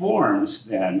 the forms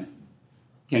then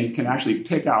can actually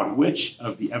pick out which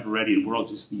of the Everettian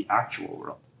worlds is the actual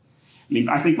world. I mean,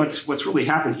 I think what's really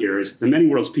happened here is the many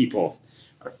worlds people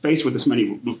are faced with this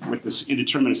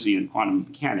indeterminacy in quantum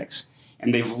mechanics,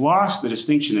 and they've lost the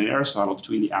distinction in Aristotle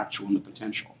between the actual and the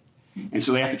potential. And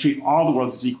so they have to treat all the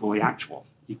worlds as equally actual,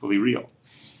 equally real.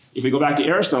 If we go back to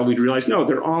Aristotle, we'd realize, no,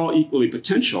 they're all equally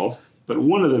potential, but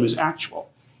one of them is actual.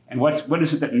 And what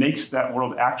is it that makes that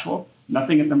world actual?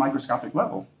 Nothing at the microscopic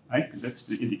level, right? Because that's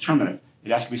indeterminate.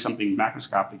 It has to be something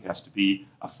macroscopic. It has to be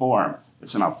a form that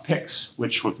somehow picks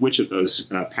which of those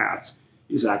paths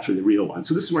is actually the real one.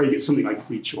 So this is where you get something like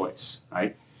free choice,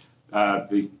 right?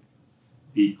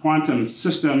 The quantum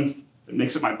system that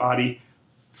makes up my body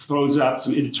throws up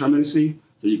some indeterminacy,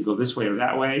 so you can go this way or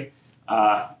that way.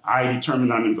 I determine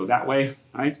that I'm going to go that way,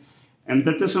 right? And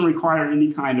that doesn't require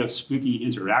any kind of spooky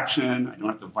interaction. I don't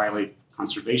have to violate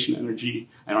conservation energy.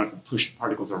 I don't have to push the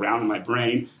particles around in my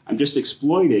brain. I'm just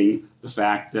exploiting the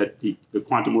fact that the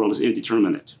quantum world is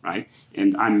indeterminate, right?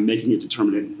 And I'm making it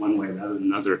determinate in one way rather than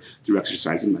another through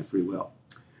exercising my free will.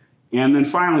 And then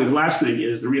finally, the last thing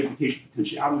is the reification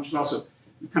potentiality, which is also,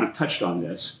 we kind of touched on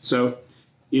this. So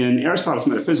in Aristotle's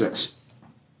metaphysics,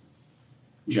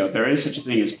 there is such a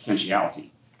thing as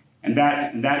potentiality. And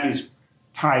that is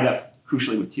tied up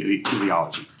crucially with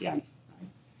teleology again.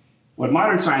 What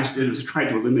modern science did was to try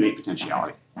to eliminate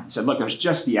potentiality. It said, look, there's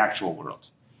just the actual world.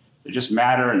 There's just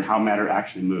matter and how matter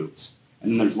actually moves.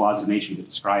 And then there's laws of nature that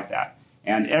describe that.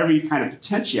 And every kind of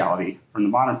potentiality, from the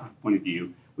modern point of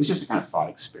view, was just a kind of thought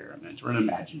experiment or an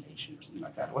imagination or something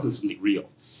like that. It wasn't something real.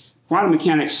 Quantum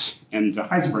mechanics, and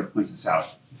Heisenberg points this out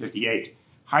in 1958,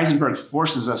 Heisenberg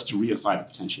forces us to reify the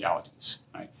potentialities.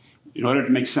 Right? In order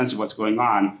to make sense of what's going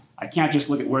on, I can't just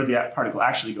look at where the particle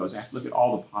actually goes. I have to look at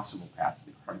all the possible paths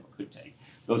the particle could take.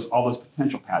 All those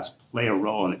potential paths play a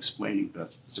role in explaining the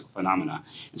physical phenomena.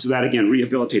 And so that, again,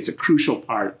 rehabilitates a crucial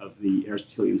part of the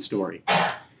Aristotelian story.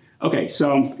 Okay,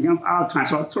 so I'm out of time,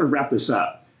 so I'll sort of wrap this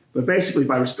up. But basically,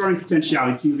 by restoring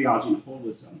potentiality, teleology, and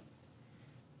holism,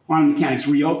 quantum mechanics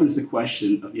reopens the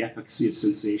question of the efficacy of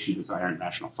sensation, desire, and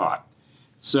rational thought.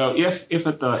 So if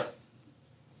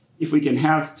we can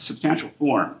have substantial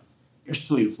form,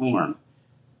 Aristotelian form,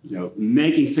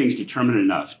 making things determinate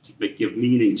enough to give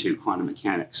meaning to quantum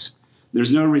mechanics,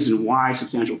 there's no reason why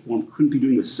substantial form couldn't be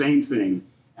doing the same thing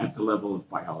at the level of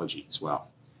biology as well.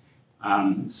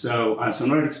 So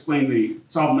in order to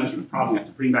solve the measurement problem, we have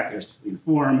to bring back Aristotelian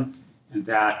form, and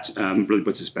that really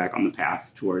puts us back on the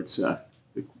path towards the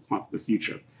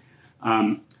future.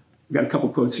 I've got a couple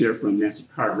quotes here from Nancy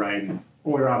Cartwright and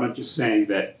Feuerbach, just saying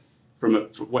that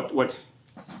what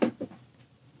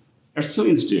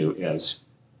Aristotelians do is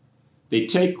they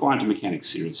take quantum mechanics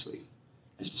seriously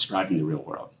as describing the real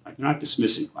world. Right? They're not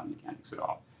dismissing quantum mechanics at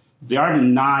all. They are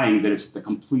denying that it's the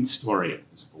complete story of the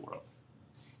physical world.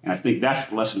 And I think that's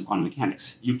the lesson of quantum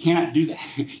mechanics. You can't do that.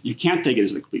 You can't take it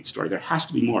as the complete story. There has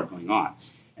to be more going on.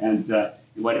 And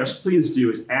what Aristotelians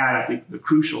do is add, I think, the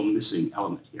crucial missing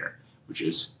element here, which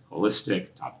is holistic,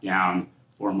 top-down,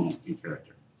 formal, in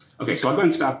character. Okay, so I'll go ahead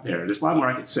and stop there. There's a lot more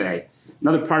I could say.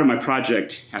 Another part of my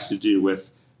project has to do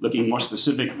with looking more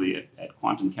specifically at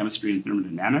quantum chemistry and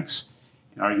thermodynamics,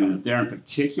 and arguing that there in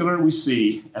particular we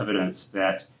see evidence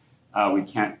that we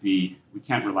can't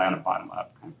rely on a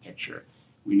bottom-up kind of picture.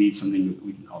 We need something that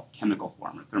we can call chemical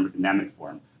form or thermodynamic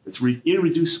form that's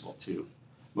irreducible to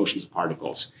motions of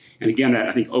particles. And again, that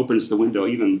I think opens the window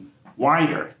even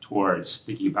wider towards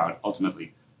thinking about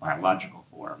ultimately biological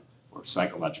form or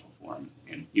psychological form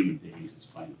in human beings as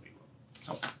playing a big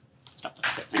role. So, stop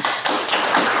there. Thanks.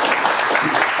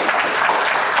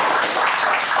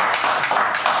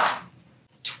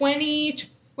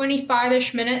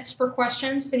 25-ish minutes for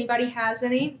questions, if anybody has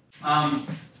any.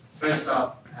 First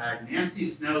off, Nancy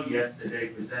Snow yesterday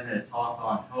presented a talk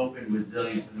on hope and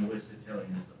resilience in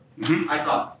Aristotelianism. Mm-hmm. I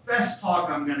thought, best talk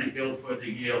I'm going to give for the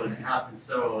year, and it happened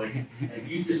so early, and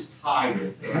you just tied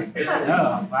it, so I'm really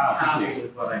happy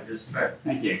with what I just heard.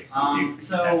 Thank you.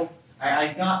 So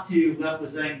I got to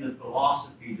representing the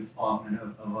philosophy department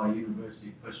of our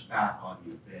university, push back on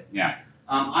you a bit. Yeah.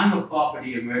 I'm a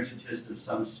property emergentist of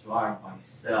some stride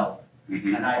myself,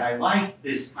 mm-hmm. and I like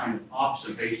this kind of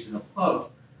observation approach,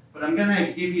 but I'm going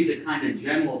to give you the kind of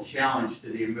general challenge to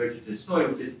the emergentist story,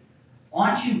 which is,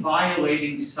 aren't you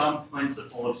violating some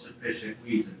principle of sufficient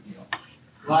reason here?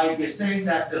 Right? You're saying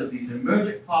that there's these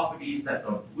emergent properties that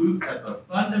are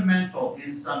fundamental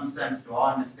in some sense to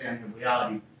our understanding of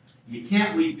reality. You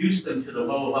can't reduce them to the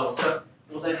lower level stuff.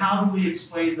 Well, then how do we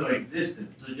explain their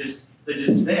existence? They're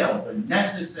just there. They're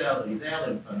necessarily there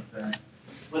in some sense.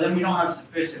 Well, then we don't have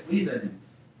sufficient reason.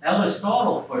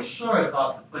 Aristotle, for sure,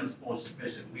 thought the principle of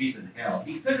sufficient reason held.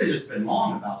 He could have just been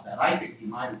wrong about that. I think he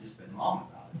might have just been wrong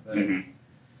about it. But mm-hmm.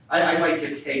 I'd like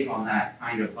your take on that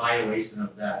kind of violation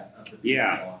of that. Of the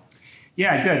law.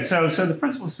 Yeah, good. So the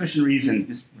principle of sufficient reason,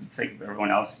 just for the sake of everyone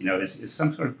else, is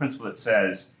some sort of principle that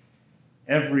says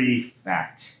every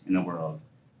fact in the world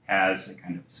has a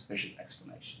kind of sufficient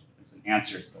explanation. There's an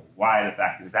answer as to why the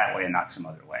fact is that way and not some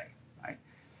other way, right?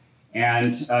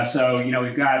 And so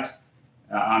we've got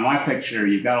on my picture,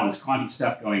 you've got all this quantum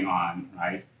stuff going on,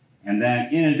 right? And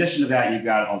then in addition to that, you've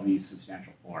got all these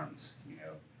substantial forms,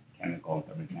 chemical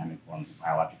and thermodynamic forms,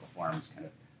 biological forms, kind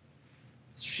of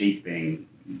shaping,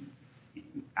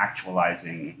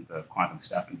 actualizing the quantum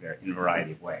stuff in a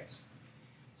variety of ways.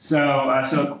 So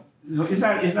is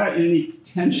that in any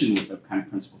tension with the kind of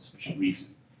principle of sufficient reason?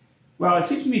 Well, it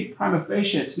seems to me prima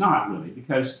facie it's not really,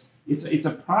 because it's a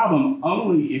problem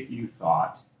only if you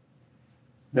thought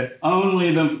that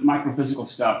only the microphysical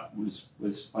stuff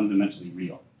was fundamentally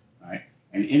real, right?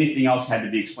 And anything else had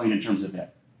to be explained in terms of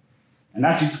it. And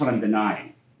that's just what I'm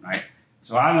denying, right?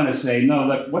 So I'm going to say, no,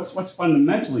 look, what's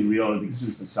fundamentally real is the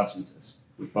existence of substances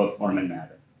with both form and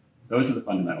matter. Those are the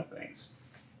fundamental things.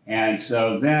 And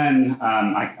so then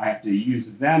I have to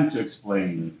use them to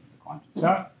explain the quantum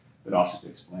stuff, but also to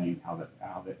explain how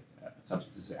the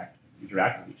substances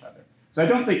interact with each other. So I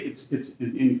don't think it's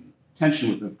in tension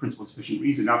with the principle of sufficient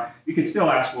reason. Now, you could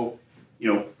still ask, well,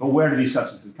 where do these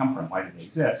substances come from? Why do they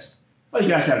exist? Well, you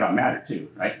can ask that about matter too,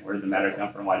 right? Where does the matter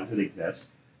come from? Why does it exist?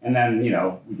 And then, we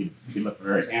could look for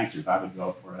various answers. I would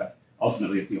go for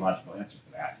ultimately a theological answer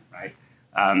for that, right?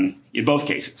 In both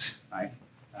cases, right?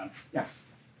 Yeah. I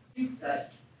think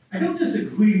that I don't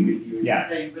disagree with you. Yeah.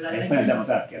 But I think play devil's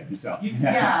advocate himself.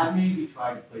 Maybe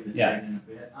try to play the same in a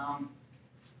bit.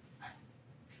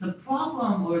 The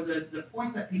problem or the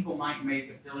point that people might make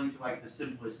appealing to like the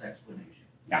simplest explanation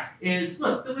is,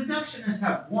 look, the reductionists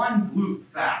have one brute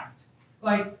fact.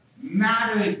 Like,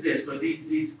 matter exists, or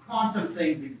these quantum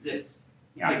things exist.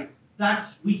 Yeah. Like,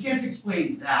 we can't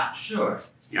explain that, sure.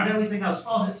 Yeah. But everything else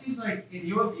falls. It seems like, in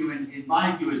your view, and in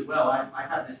my view as well, I've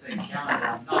had the same challenge,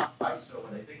 I'm not quite sure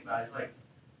what I think about it. It's like,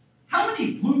 how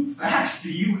many brute facts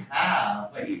do you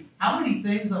have? Like, how many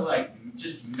things are, like,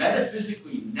 just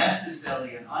metaphysically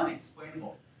necessary and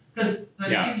unexplainable? Because it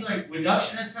seems like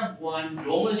reductionists have one,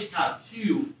 dualists have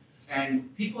two,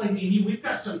 and people like me and you, we've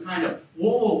got some kind of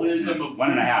pluralism of 1.5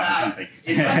 or something.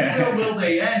 It's like, where will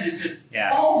they end? It's just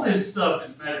all this stuff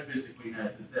is metaphysically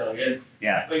necessary.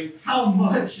 And like, how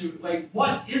much, like,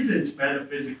 what isn't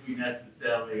metaphysically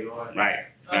necessary? Or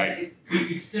Right.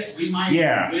 We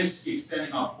might risk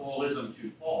extending our pluralism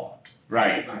too far.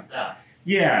 Right. Like that.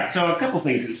 Yeah. So a couple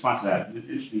things in response to that. It's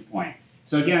an interesting point.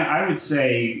 So again, I would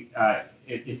say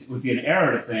it would be an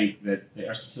error to think that the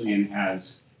Aristotelian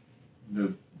has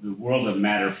the world of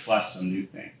matter plus some new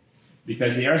thing,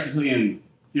 because the Aristotelian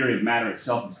theory of matter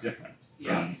itself is different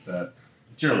from the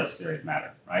materialist theory of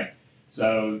matter, right?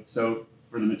 So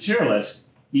for the materialist,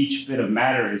 each bit of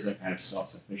matter is a kind of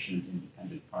self-sufficient,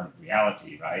 independent part of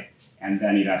reality, right? And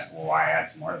then you'd ask, well, why add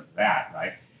some more to that,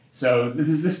 right? So this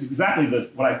is exactly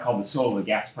what I call the soul of the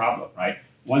gaps problem, right?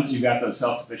 Once you've got those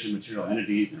self-sufficient material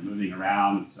entities that are moving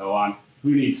around and so on,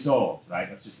 who needs souls, right?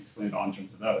 Let's just explain it all in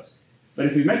terms of those. But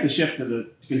if we make the shift to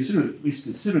consider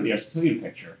the Aristotelian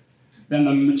picture, then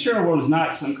the material world is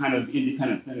not some kind of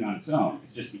independent thing on its own.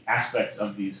 It's just the aspects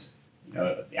of these,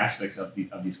 of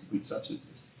these complete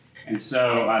substances. And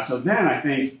so then I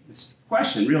think this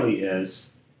question really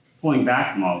is pulling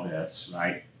back from all this,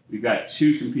 right? We've got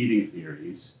two competing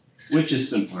theories. Which is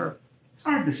simpler? It's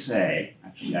hard to say,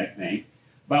 actually, I think.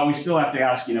 But we still have to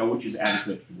ask, which is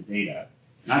adequate for the data.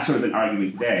 And that's sort of been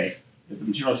arguing today. that the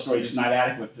material storage is not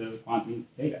adequate to quantum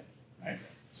data, right?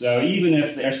 So even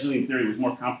if the Aristotelian theory was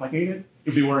more complicated,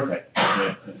 it'd be worth it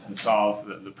to solve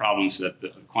the problems the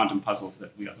quantum puzzles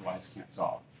that we otherwise can't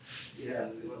solve. Yeah,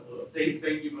 well, thank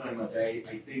you very much. I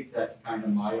think that's kind of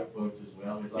my approach as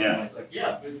well. It's almost like,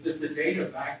 the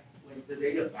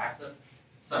data backs up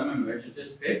some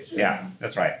emergentist picture. Yeah,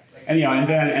 that's right. And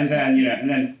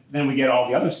then we get all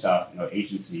the other stuff,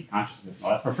 agency, consciousness, and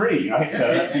all that for free, right?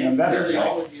 So that's even better. Really, right?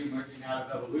 all of you emerging out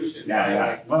of evolution. Yeah, right? yeah.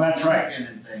 Like Well, that's right.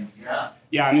 And things. Yeah.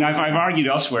 Yeah, I mean, I've argued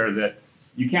elsewhere that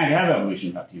you can't have evolution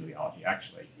without teleology,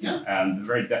 actually. Yeah. The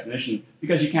very definition,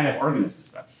 because you can't have organisms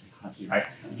without teleology, right?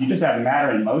 If you just have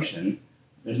matter in motion,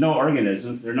 there's no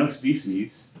organisms, there are no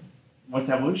species. What's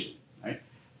evolution, right?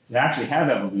 To actually have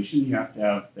evolution, you have to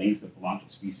have things that belong to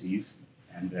species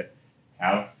and that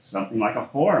have something like a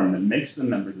form that makes them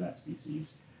members of that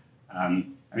species.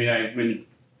 When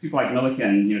people like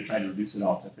Millikan, tried to reduce it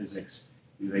all to physics,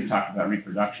 they talked about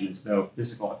reproduction as though a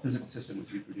physical system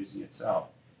was reproducing itself.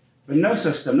 But no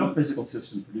physical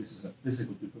system produces a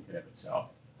physical duplicate of itself,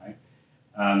 right?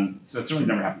 So it certainly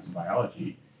never happens in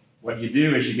biology. What you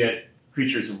do is you get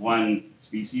creatures of one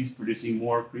species producing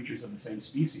more creatures of the same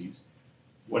species.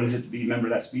 What is it to be a member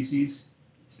of that species?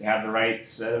 It's to have the right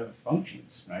set of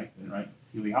functions, right? The right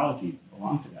teleology to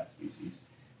belong to that species.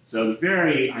 So the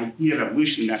very idea of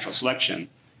evolution and natural selection,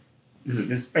 this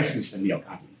is basically just a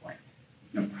neo-Kantian point,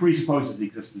 presupposes the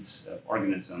existence of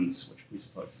organisms, which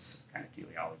presupposes kind of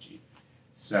teleology.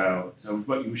 So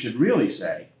what you should really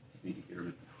say, I think if you're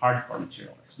a hardcore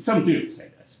materialist, and some do say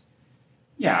this,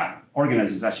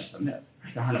 organisms, that's just a myth.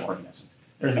 Right? There are no organisms.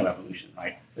 There's no evolution,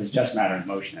 right? There's just matter and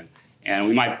motion. And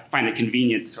we might find it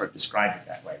convenient to sort of describe it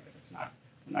that way, but it's not.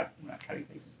 We're not cutting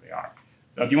things as they are.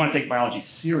 So if you want to take biology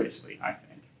seriously, I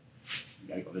think you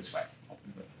got to go this way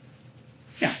ultimately.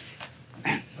 Yeah.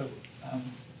 So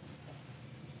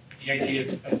the idea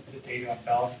of the data on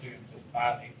Bell's theorem that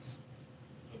violates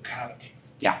locality.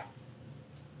 Yeah.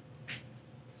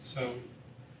 So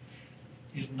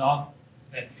if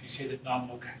you say that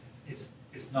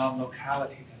is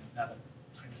non-locality then another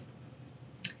principle?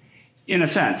 In a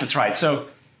sense, that's right. So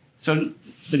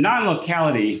the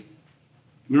non-locality,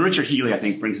 Richard Healy, I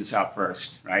think, brings this out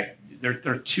first, right? There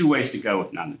are two ways to go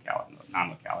with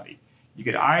non-locality. You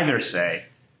could either say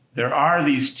there are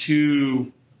these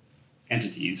two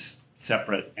entities,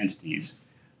 separate entities,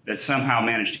 that somehow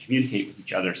manage to communicate with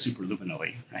each other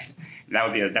superluminally, right? That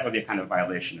would be a kind of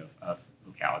violation of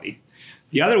locality.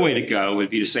 The other way to go would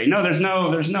be to say, no, there's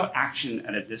no action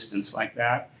at a distance like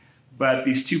that. But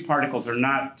these two particles are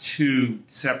not two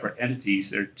separate entities.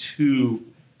 They're two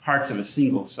parts of a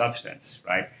single substance,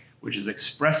 right? Which is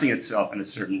expressing itself in a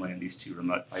certain way in these two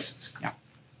remote places. Yeah.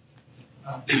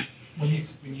 When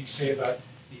you say about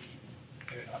the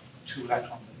two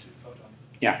electrons and two photons,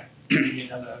 yeah. Maybe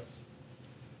another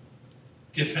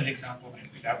different example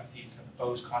might be that with these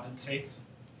Bose condensates.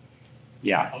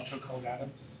 Yeah. Ultra cold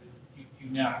atoms. You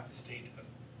now have the state of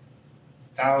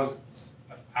thousands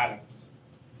of atoms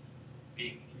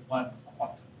being in one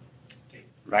quantum state.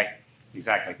 Right,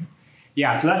 exactly.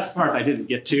 Yeah, so that's the part I didn't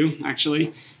get to,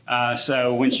 actually.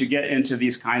 So once you get into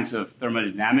these kinds of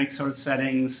thermodynamic sort of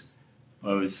settings,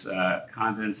 those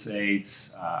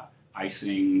condensates,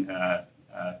 icing,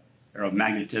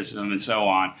 ferromagnetism, and so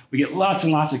on, we get lots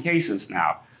and lots of cases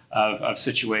now of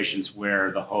situations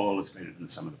where the whole is greater than the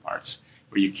sum of the parts,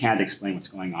 where you can't explain what's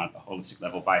going on at the holistic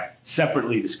level by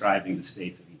separately describing the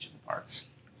states of each of the parts.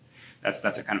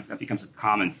 That becomes a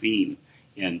common theme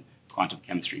in quantum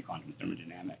chemistry, quantum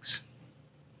thermodynamics.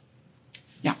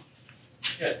 Yeah.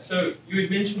 Yeah. So you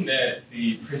had mentioned that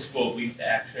the principle of least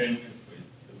action,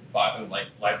 like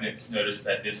Leibniz noticed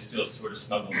that this still sort of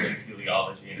snuggles in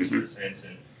teleology in a sort of sense,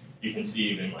 and you can see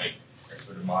even like a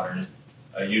sort of modern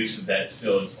use of that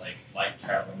still is like light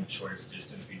traveling the shortest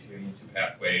distance between the two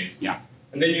pathways. Yeah.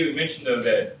 And then you mentioned though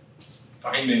that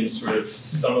Feynman's sort of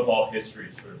sum of all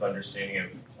history sort of understanding of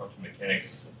quantum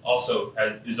mechanics also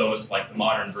is almost like the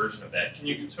modern version of that. Can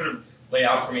you sort of lay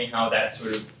out for me how that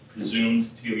sort of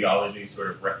presumes teleology sort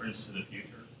of reference to the future?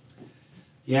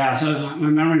 Yeah, so my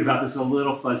memory about this is a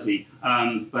little fuzzy,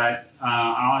 but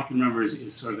all I can remember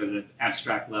is sort of at an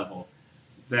abstract level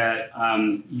that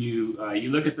you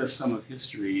look at the sum of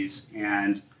histories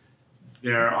and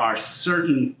there are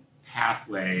certain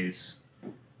pathways,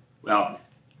 the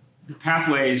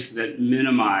pathways that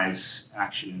minimize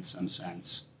action in some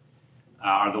sense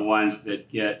are the ones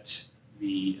that get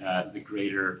the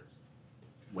greater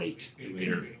weight, the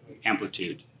greater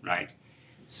amplitude, right?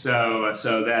 So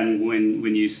then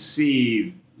when you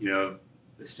see the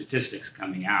statistics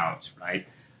coming out, right,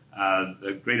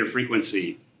 the greater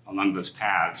frequency along those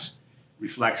paths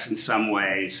reflects in some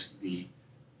ways the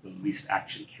least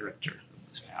action character of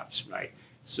those paths, right?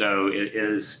 So it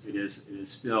is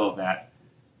still that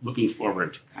looking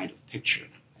forward kind of picture,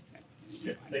 I think.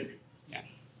 Yeah, thank you. Yeah.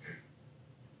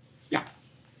 Yeah.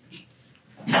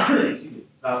 Excuse me.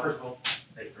 First of all,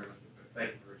 thank you for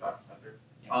talking, Professor.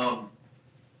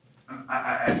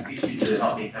 I beseech you to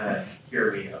help me kind of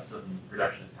cure me of some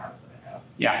reductionist habits that I have.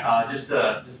 Yeah.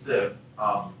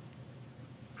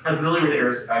 I'm familiar with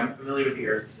the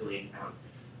Aristotelian account,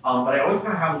 but I always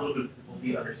kind of have a little bit of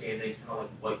difficulty understanding kind of like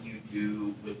what you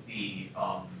do with the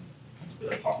parts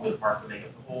that make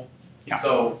up the whole. Yeah.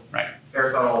 So right.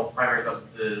 Aristotle, primary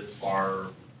substances are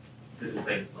physical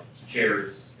things like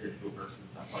chairs, individual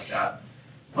persons, stuff like that.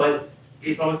 But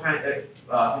it's always kind of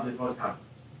something that's always kind of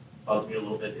bugged me a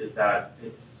little bit is that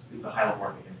it's a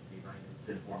hilomorphic entity, right? It's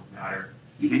informed matter.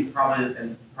 Mm-hmm. The problem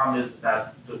is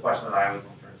that the question that I always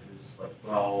want to turn to is like,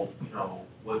 well,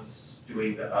 what's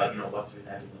doing the what's doing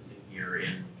the heavy lifting here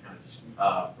in kind of just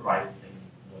providing the thing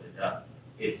what it does?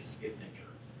 It's nature.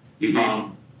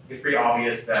 Mm-hmm. It's pretty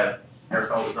obvious that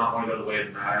Aristotle does not want to go the way of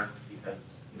the matter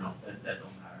because things that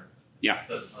don't matter. Yeah. It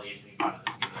doesn't tell you anything about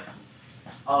it in essence.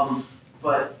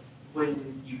 But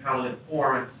when you kind of look at the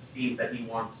form, it seems that he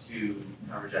wants to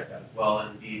kind of reject that as well.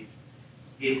 And indeed,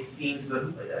 it seems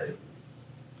that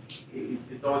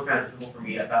it's always kind of difficult for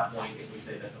me at that point if we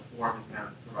say that the form is kind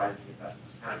of providing me that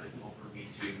it's kind of difficult for me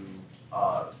to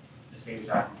distinguish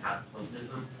that from kind of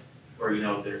Platonism, where we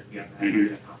have the idea that kind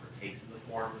of partakes in the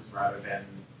forms rather than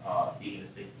being a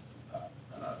distinct,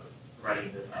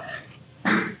 providing the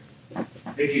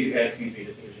excuse me,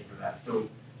 distinguishing from that. So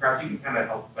perhaps you can kind of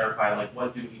help clarify, like,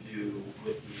 what do we do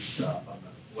with these fundamentals?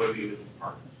 What do we do with these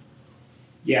parts?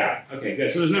 Yeah. Okay. Good.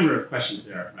 So there's a number of questions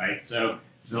there, right? So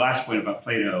the last point about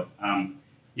Plato,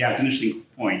 it's an interesting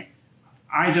point.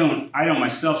 I don't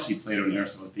myself see Plato and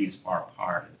Aristotle as being as far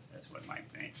apart as one might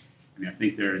think. I mean, I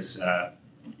think there's a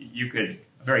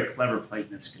very clever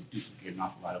Platonist could duplicate an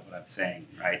awful lot of what I'm saying,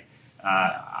 right?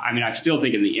 I still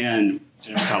think in the end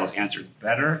Aristotle's answer is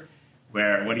better,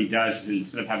 where what he does is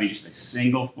instead of having just a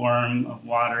single form of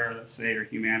water, let's say, or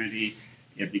humanity,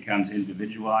 it becomes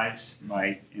individualized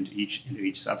into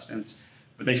each substance.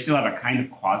 But they still have a kind of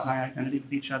quasi-identity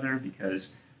with each other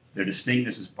because their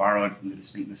distinctness is borrowed from the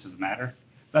distinctness of the matter.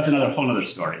 That's whole other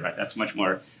story, right? That's much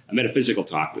more a metaphysical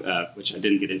talk, which I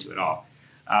didn't get into at all.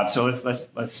 So let's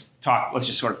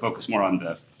just sort of focus more on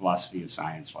the philosophy of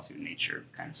science, philosophy of nature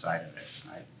kind of side of it,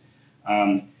 right?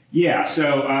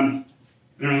 So I'm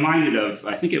reminded of,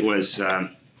 I think it was,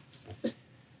 let's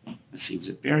see, was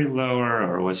it Barry Lower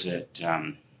or was it,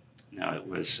 no, it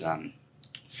was,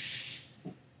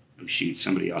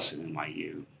 somebody else at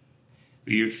NYU.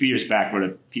 A few years back wrote a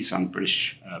piece on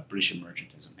British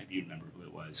emergentism. Maybe you remember who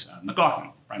it was.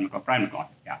 Brian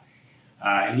McLaughlin, yeah.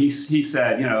 And he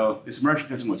said, this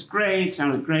emergentism was great,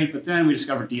 sounded great, but then we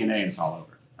discovered DNA and it's all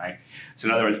over, right? So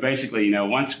in other words, basically,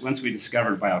 once we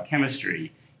discovered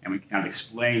biochemistry and we kind of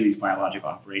explained these biological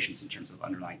operations in terms of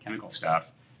underlying chemical stuff,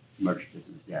 emergentism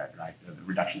is dead, right? The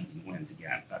reductionism wins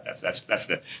again. That's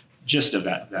the gist of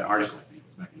that article. I think it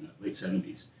was back in the late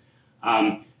 70s.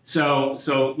 So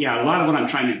a lot of what I'm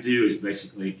trying to do is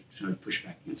basically trying to push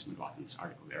back against McLaughlin's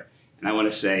article there. And I want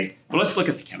to say, well, let's look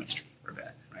at the chemistry for a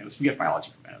bit, right? Let's forget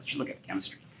biology for a minute. Let's just look at the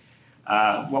chemistry.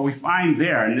 What we find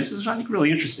there, and this is, I think,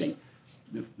 really interesting,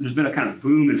 there's been a kind of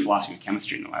boom in philosophy of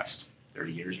chemistry in the last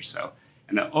 30 years or so.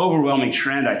 And the overwhelming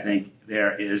trend, I think,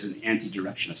 there is an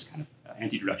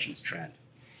anti-directionist trend,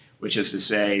 which is to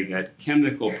say that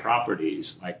chemical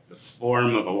properties, like the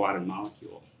form of a water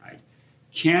molecule, right,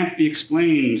 can't be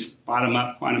explained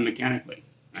bottom-up quantum mechanically,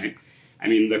 right? I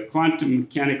mean, the quantum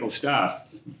mechanical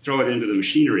stuff, throw it into the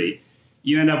machinery,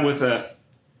 you end up with a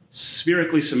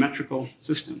spherically symmetrical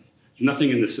system. There's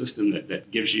nothing in the system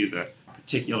that gives you the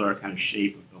particular kind of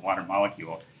shape of the water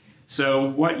molecule. So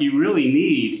what you really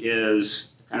need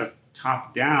is kind of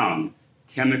top-down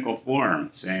chemical form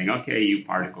saying, okay, you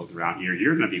particles around here,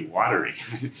 you're going to be watery.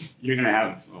 You're going to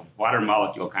have water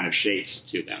molecule kind of shapes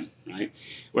to them, right?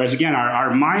 Whereas again,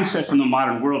 our mindset from the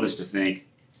modern world is to think,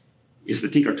 is the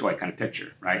tinker-toy kind of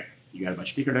picture, right? You got a bunch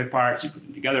of tinker-toy parts, you put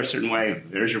them together a certain way,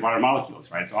 there's your water molecules,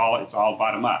 right? It's all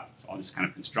bottom-up. It's all just kind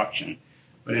of construction.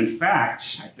 But in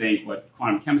fact, I think what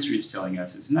quantum chemistry is telling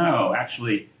us is no,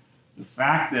 actually, the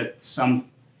fact that some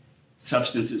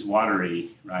substance is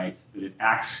watery, right, that it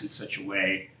acts in such a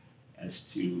way as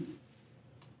to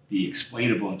be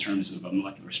explainable in terms of a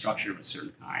molecular structure of a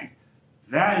certain kind,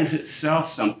 that is itself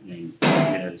something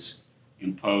that is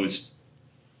imposed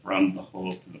from the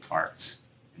whole to the parts,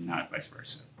 and not vice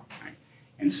versa, right?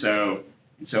 And so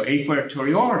a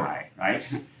fortiori, right,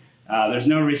 there's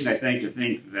no reason, I think, to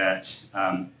think that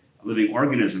a living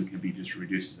organism can be just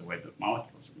reduced to the way that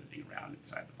molecules are moving around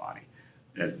inside the body.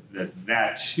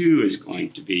 That too is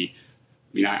going to be,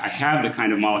 I mean, I have the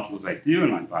kind of molecules I do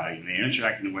in my body, and they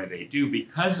interact in the way they do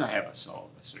because I have a soul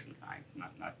of a certain kind,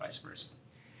 not vice versa.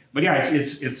 But yeah,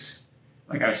 it's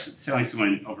like I was telling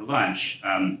someone over lunch,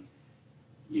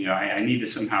 you know, I need to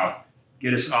somehow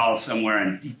get us all somewhere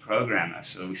and deprogram us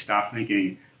so we stop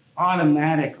thinking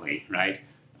automatically, right?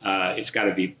 It's got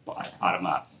to be bottom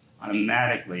up.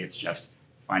 Automatically, it's just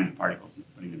finding the particles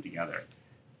and putting them together.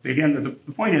 But again,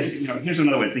 the point is, you know, here's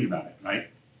another way to think about it, right?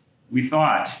 We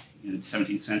thought in the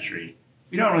 17th century,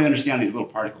 we don't really understand these little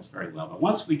particles very well, but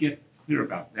once we get clear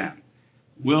about them,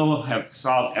 we'll have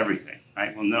solved everything,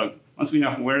 right? We'll know, once we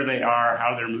know where they are,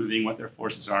 how they're moving, what their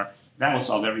forces are, that will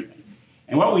solve everything.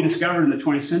 And what we discovered in the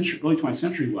 20th century, early 20th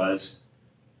century was,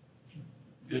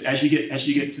 as you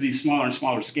get to these smaller and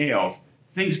smaller scales,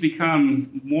 things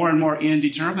become more and more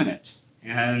indeterminate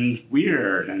and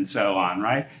weird and so on,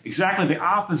 right? Exactly the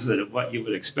opposite of what you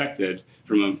would have expected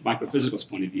from a microphysicalist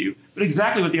point of view, but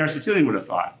exactly what the Aristotelian would have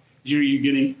thought. You're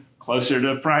getting closer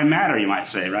to prime matter, you might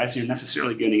say, right? So you're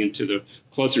necessarily getting into the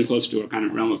closer and closer to a kind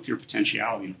of realm of pure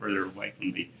potentiality and further away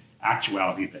from the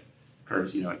actuality that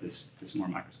occurs, you know, at this more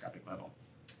microscopic level.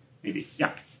 Maybe,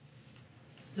 yeah.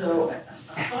 So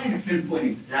I'm trying to pinpoint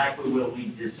exactly where we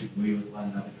disagree with one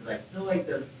another, because I feel like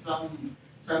there's some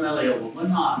area where we're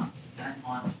not that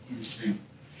on in sync.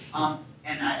 And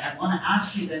I want to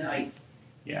ask you then,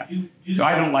 yeah. So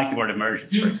I don't like the word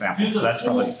emergence, for example, so that's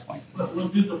probably the point. Well,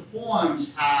 do the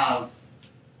forms have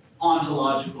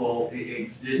ontological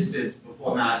existence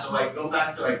before matter? So like go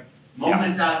back to like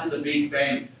moments after the Big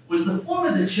Bang. Was the form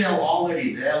of the shell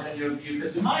already there in your view?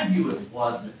 Because in my view it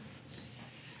wasn't.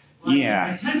 Like,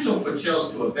 the potential for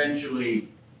shells to eventually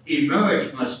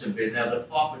emerge must have been there, the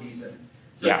properties.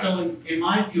 So in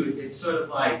my view, it's sort of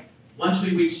like, once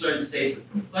we reach certain states of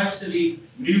complexity,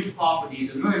 new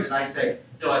properties emerge. And I'd say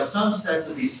there are some sets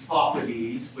of these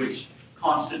properties which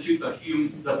constitute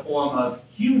the form of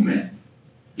human.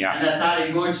 Yeah. And that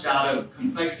emerged out of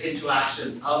complex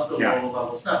interactions of the lower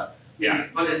level stuff. Yeah.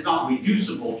 But it's not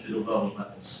reducible to the lower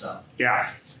level stuff. Yeah.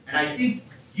 And I think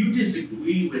you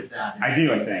disagree with that. I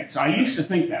do, I think. So I used to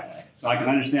think that way. So I can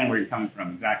understand where you're coming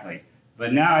from exactly.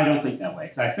 But now I don't think that way.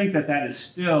 Because I think that is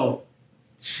still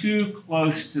too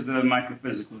close to the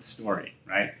microphysical story,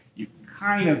 right? You've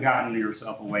kind of gotten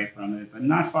yourself away from it, but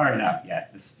not far enough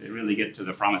yet to really get to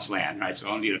the promised land, right? So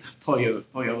I'll need to pull you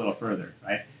a little further,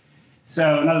 right?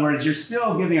 So in other words, you're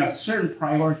still giving a certain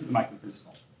priority to the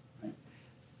microphysical, right?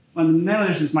 Fundamentally,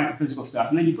 there's this microphysical stuff,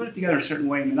 and then you put it together a certain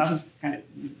way, and another kind of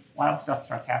wild stuff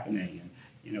starts happening, and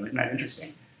you know, isn't that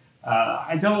interesting?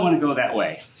 I don't want to go that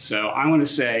way. So I want to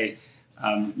say,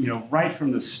 you know, right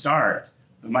from the start,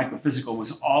 the microphysical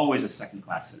was always a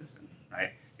second-class citizen, right?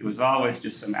 It was always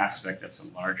just some aspect of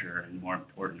some larger and more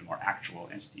important and more actual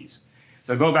entities.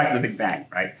 So go back to the Big Bang,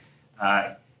 right?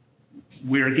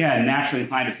 We're, again, naturally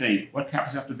inclined to think, what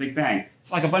happens after the Big Bang?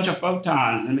 It's like a bunch of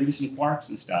photons and maybe some quarks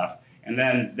and stuff, and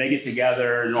then they get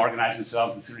together and organize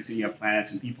themselves, and soon you have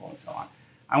planets and people and so on.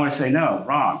 I want to say, no,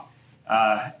 wrong.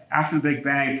 After the Big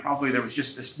Bang, probably there was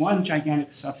just this one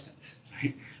gigantic substance,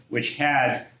 right, which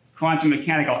had quantum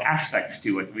mechanical aspects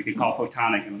to it that we could call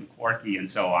photonic and quarky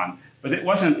and so on. But it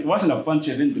wasn't a bunch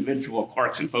of individual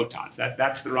quarks and photons.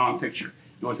 That's the wrong picture.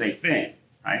 It was a thing,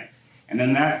 right? And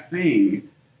then that thing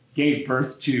gave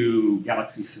birth to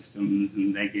galaxy systems,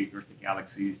 and they gave birth to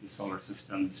galaxies, to solar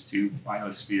systems, to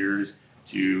biospheres,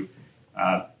 to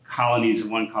colonies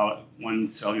of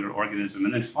one cellular organism,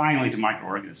 and then finally to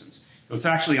microorganisms. So it's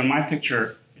actually, on my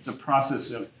picture, it's a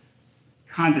process of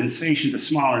condensation to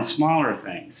smaller and smaller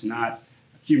things, not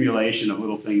accumulation of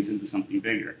little things into something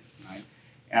bigger.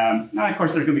 Right? Now, of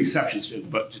course, there could be exceptions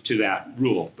to that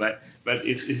rule, but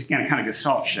it's again kind of a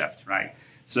Gestalt shift, right?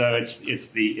 So it's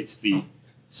the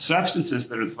substances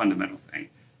that are the fundamental thing,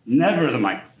 never the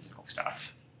microphysical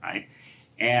stuff, right?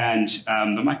 And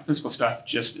the microphysical stuff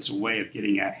just is a way of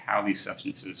getting at how these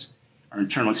substances are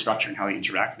internally structured and how they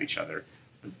interact with each other,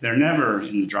 but they're never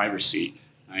in the driver's seat.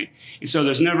 Right? And so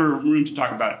there's never room to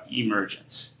talk about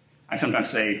emergence. I sometimes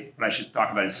say what I should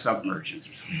talk about is submergence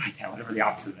or something like that, whatever the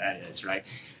opposite of that is, right?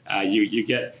 You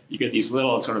get these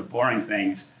little sort of boring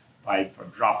things by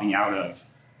dropping out of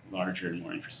larger and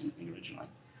more interesting thing originally.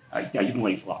 Yeah, you've been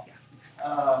waiting for a while.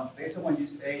 Yeah. Based on what you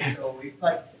say, so it's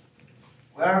like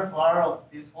we're part of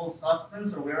this whole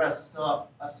substance, or we're a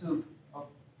soup of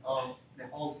the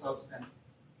whole substance.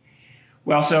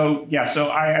 Well, so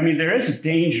I mean, there is a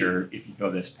danger if you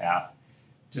go this path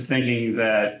to thinking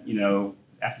that, you know,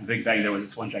 after the Big Bang, there was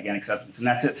this one gigantic substance, and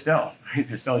that's it still. Right?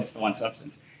 There's still just the one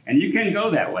substance. And you can go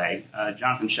that way.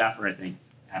 Jonathan Schaffer, I think,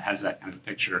 has that kind of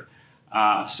picture.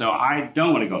 So I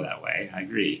don't want to go that way. I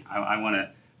agree. I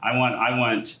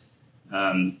want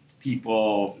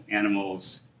people,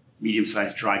 animals,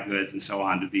 medium-sized dry goods, and so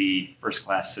on to be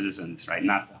first-class citizens, right?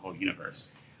 Not the whole universe.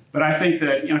 But I think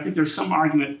that I think there's some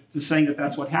argument to saying that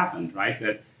that's what happened, right?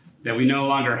 That we no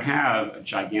longer have a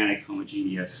gigantic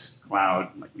homogeneous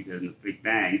cloud like we did in the Big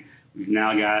Bang. We've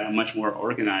now got a much more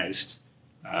organized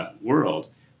world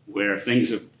where things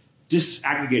have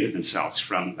disaggregated themselves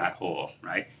from that whole,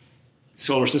 right?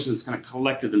 Solar systems kind of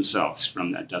collected themselves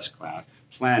from that dust cloud.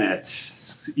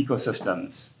 Planets,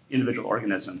 ecosystems, individual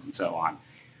organisms, and so on.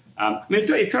 I mean,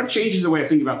 it kind of changes the way I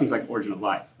think about things like origin of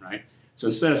life, right? So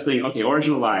instead of thinking, okay,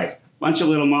 origin of life, bunch of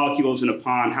little molecules in a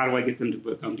pond, how do I get them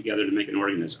to come together to make an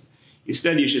organism?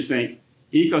 Instead, you should think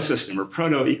ecosystem or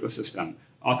proto-ecosystem,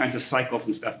 all kinds of cycles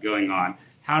and stuff going on.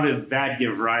 How did that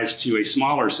give rise to a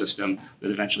smaller system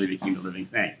that eventually became a living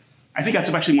thing? I think that's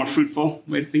actually a more fruitful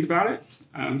way to think about it,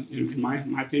 in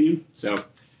my opinion. So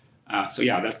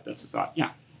yeah, that's the thought.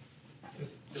 Yeah.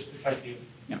 This idea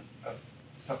of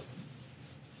substance.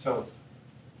 So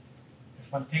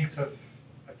if one thinks of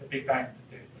at the Big Bang, that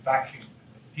there's the vacuum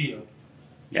and the fields.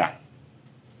 Yeah.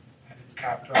 And it's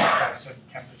characterized by a certain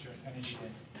temperature and energy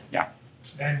density. Yeah.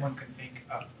 Then one can think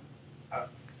of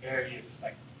various,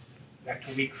 like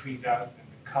electroweak freeze out and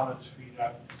the colors freeze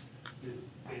out.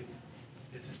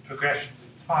 This is progression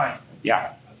with time.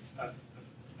 Yeah.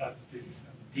 Of this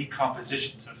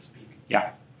decomposition, so to speak. Yeah.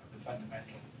 Of the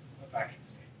fundamental vacuum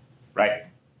state. Right.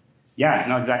 Yeah,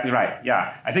 no, exactly right.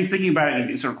 Yeah. I think thinking about it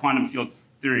in sort of quantum field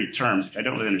theory terms, which I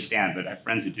don't really understand, but I have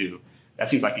friends who do, that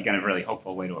seems like, again, a really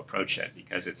hopeful way to approach it,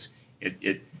 because it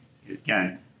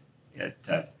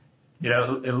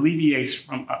alleviates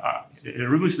from, it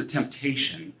removes the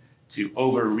temptation to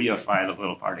over-reify the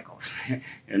little particles.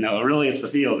 And no, really it's the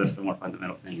field that's the more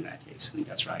fundamental thing in that case. I think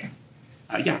that's right.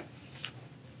 Yeah.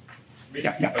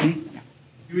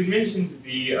 You had mentioned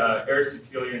the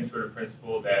Aristotelian sort of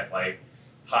principle that, like,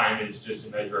 time is just a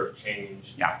measure of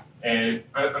change. Yeah. And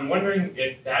I'm wondering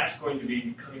if that's going to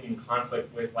be coming in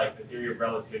conflict with, like, the theory of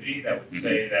relativity that would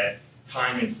say that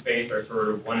time and space are sort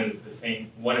of one and the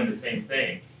same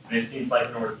thing. And it seems like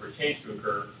in order for change to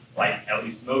occur, like at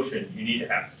least motion, you need to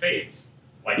have space,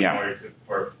 like in order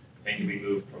for the thing to be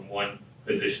moved from one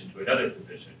position to another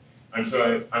position. And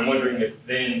so I'm wondering if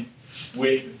then,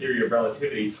 with the theory of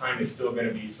relativity, time is still going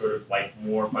to be sort of like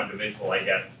more fundamental, I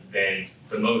guess, than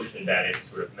the motion that it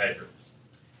sort of measures.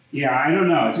 Yeah, I don't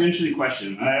know. It's an interesting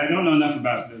question. I don't know enough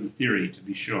about the theory to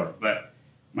be sure, but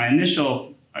my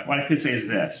initial, what I could say is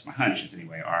this, my hunches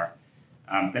anyway, are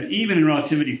that even in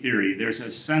relativity theory, there's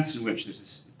a sense in which there's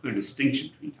a clear distinction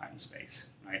between time and space,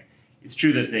 right? It's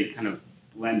true that they kind of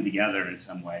blend together in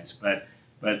some ways, but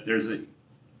there's an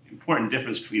important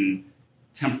difference between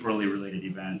temporally related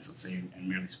events, let's say, and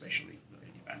merely spatially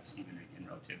related events, even in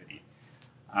relativity.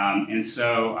 And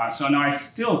so now I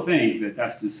still think that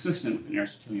that's consistent with an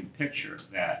Aristotelian picture,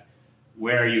 that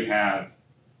where you have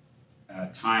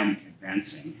time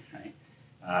advancing, right,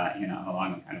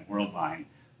 along a kind of world line,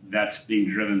 that's being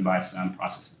driven by some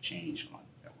process of change along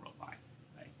that world line,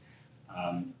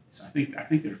 right? So I think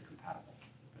they're compatible.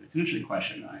 But it's an interesting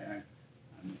question.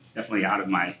 I'm definitely out of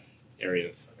my area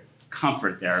of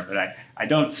comfort there, but I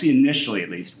don't see initially, at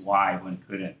least, why one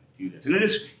couldn't do this. And it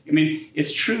is, I mean,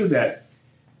 it's true that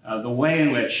the way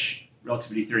in which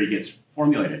relativity theory gets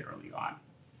formulated early on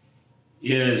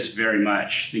is very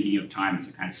much thinking of time as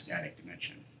a kind of static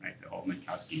dimension, right? The old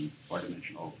Minkowski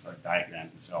four-dimensional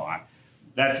diagrams and so on.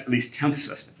 That's at least tempts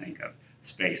us to think of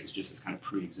space as just this kind of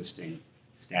pre-existing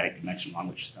static dimension along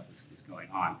which stuff is going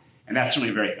on. And that's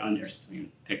certainly a very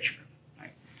un-Aristotelian picture.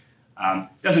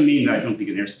 Doesn't mean that I don't think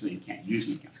an Aristotelian can't use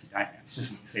Minkowski diagrams. It's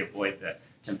just to say avoid the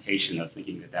temptation of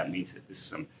thinking that means that this is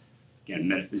some, again,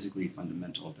 metaphysically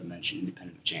fundamental dimension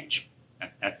independent of change.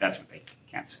 That's what they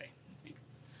can't say, I think.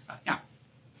 Yeah.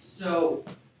 So,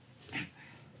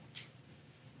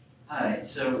 all right,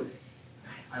 so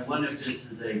I wonder if this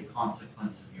is a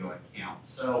consequence of your account.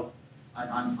 So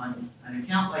on an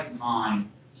account like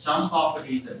mine, some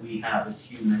properties that we have as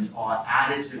humans are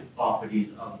additive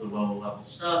properties of the lower level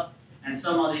stuff, and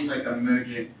some are these like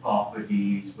emergent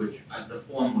properties, which the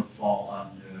form would fall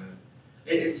under.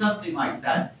 It's something like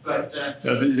that. But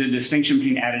so the distinction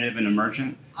between additive and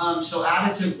emergent? So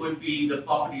additive would be the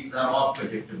properties that are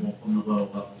predictable from the lower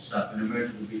level stuff, and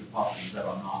emergent would be the properties that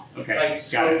are not. Okay. Like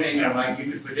Schrodinger, right?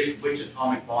 You could predict which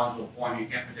atomic bonds will form. You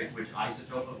can't predict which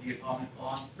isotope of the atomic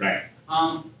bond. Right.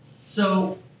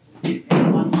 So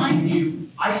on my view,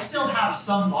 I still have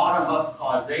some bottom-up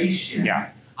causation. Yeah.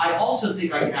 I also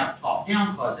think I can have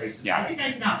top-down causation. Yeah. I think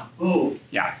I can have both.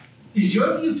 Yeah. Is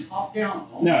your view top-down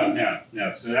only?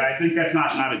 No. So I think that's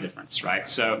not a difference, right?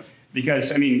 So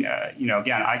because I mean,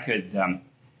 again, I could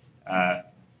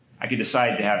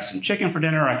decide to have some chicken for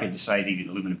dinner, or I could decide to eat an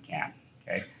aluminum can.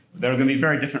 Okay, there are going to be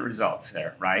very different results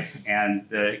there, right? And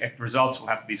the results will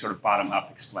have to be sort of bottom-up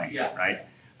explained, right?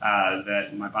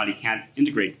 That my body can't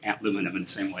integrate aluminum in the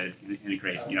same way that it can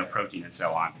integrate, protein and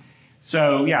so on.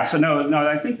 So no,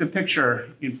 I think the picture,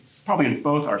 probably in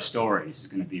both our stories, is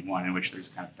going to be one in which there's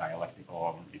kind of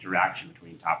dialectical interaction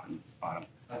between top and bottom,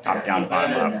 top down,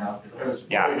 bottom up.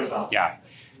 Yeah.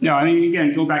 No, I mean,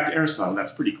 again, go back to Aristotle,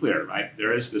 that's pretty clear, right?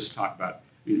 There is this talk about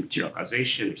material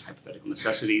causation, there's hypothetical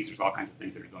necessities, there's all kinds of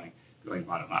things that are going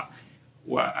bottom up.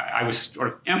 Well, I was sort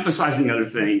of emphasizing the other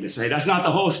thing to say that's not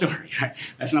the whole story, right?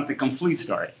 That's not the complete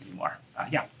story anymore.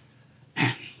 Yeah.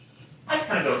 I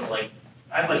kind of go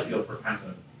I'd like to go for kind of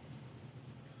a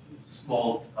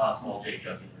small J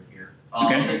jumping here.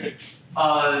 Okay.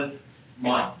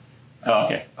 Mind. Oh,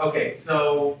 okay. Okay,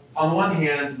 so on one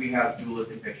hand, we have a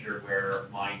dualistic picture where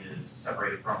mind is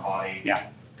separated from body. Yeah.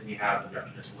 And you have the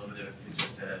reductionist eliminativist who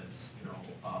just says,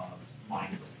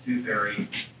 mind is like a tooth fairy.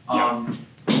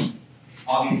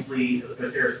 Obviously, the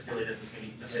Aristotelianism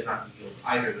is not going to yield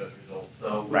either of those results.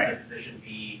 So would the position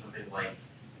be something like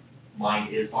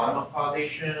mind is bottom-up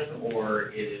causation, or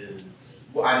it is,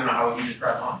 well, I don't know, how would you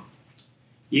describe mind?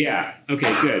 Yeah,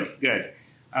 okay, good.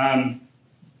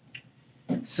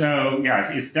 So yeah,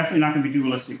 it's definitely not going to be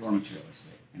dualistic or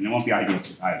materialistic, and it won't be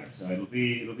idealistic either. So it'll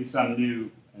be some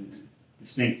new,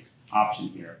 distinct option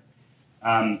here.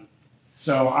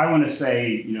 So I want to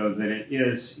say, that it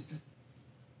is.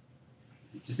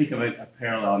 To think of a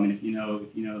parallel, I mean, if you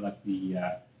know, like the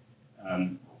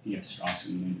P.S.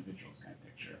 Strawson individuals kind of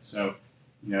picture. So,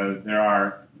 there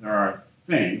are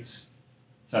things,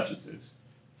 substances.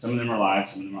 Some of them are alive,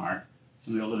 some of them aren't.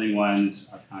 Some of the living ones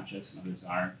are conscious, and others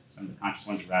aren't. Some of the conscious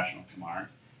ones are rational, some aren't.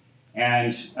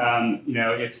 And,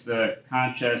 it's the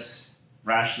conscious,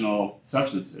 rational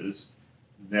substances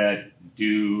that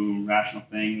do rational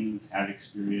things, have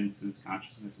experiences,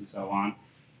 consciousness, and so on.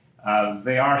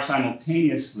 They are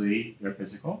simultaneously, they're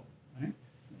physical, right?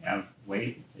 They have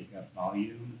weight, they take up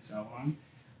volume, and so on.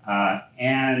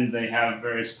 And they have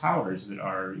various powers that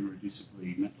are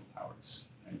irreducibly mental powers,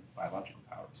 right? Biological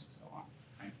powers, and so on.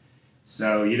 Right?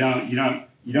 So you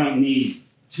don't need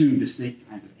two distinct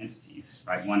kinds of entities,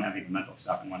 right? One having the mental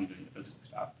stuff and one doing the physical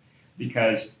stuff,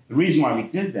 because the reason why we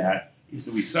did that is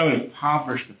that we so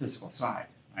impoverished the physical side,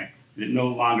 right? That it no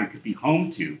longer could be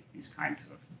home to these kinds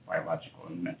of biological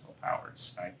and mental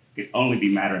powers, right? It could only be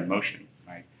matter and motion,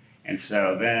 right? And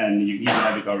so then you either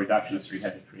had to go reductionist or you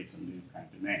had to create some new kind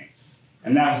of domain.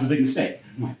 And that was the big mistake,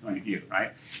 from my point of view,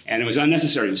 right? And it was an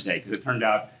unnecessary mistake because it turned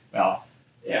out, well,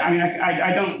 I mean,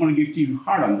 I don't want to get too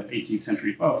hard on the 18th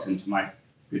century folks and to my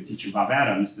good teacher Bob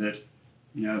Adams that,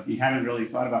 if you haven't really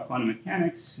thought about quantum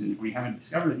mechanics and we haven't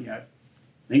discovered it yet,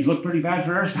 things look pretty bad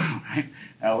for Aristotle, right?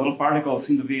 Little particles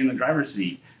seem to be in the driver's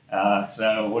seat.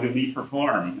 So what do we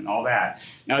perform and all that?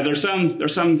 Now there's some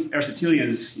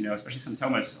Aristotelians, especially some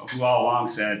Thomists, who all along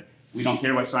said, we don't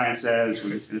care what science says,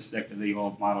 we're just going to stick to the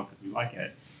old model because we like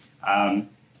it.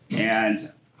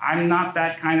 And I'm not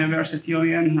that kind of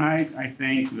Aristotelian, right? I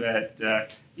think that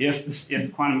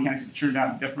if quantum mechanics had turned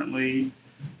out differently,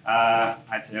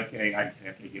 I'd say, okay,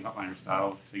 give up on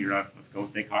Aristotle, let's figure out, let's go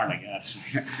with Descartes, I guess,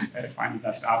 find the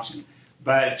best option.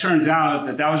 But it turns out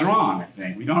that was wrong, I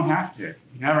think. We don't have to.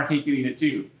 We can have our cake and eat it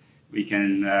too. We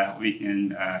can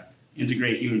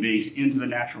integrate human beings into the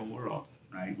natural world,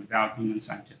 right, without human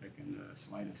scientific in the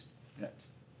slightest bit.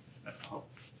 That's the hope.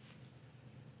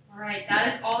 All right,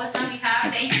 that is all the time we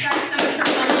have. Thank you guys so much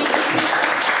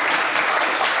for coming.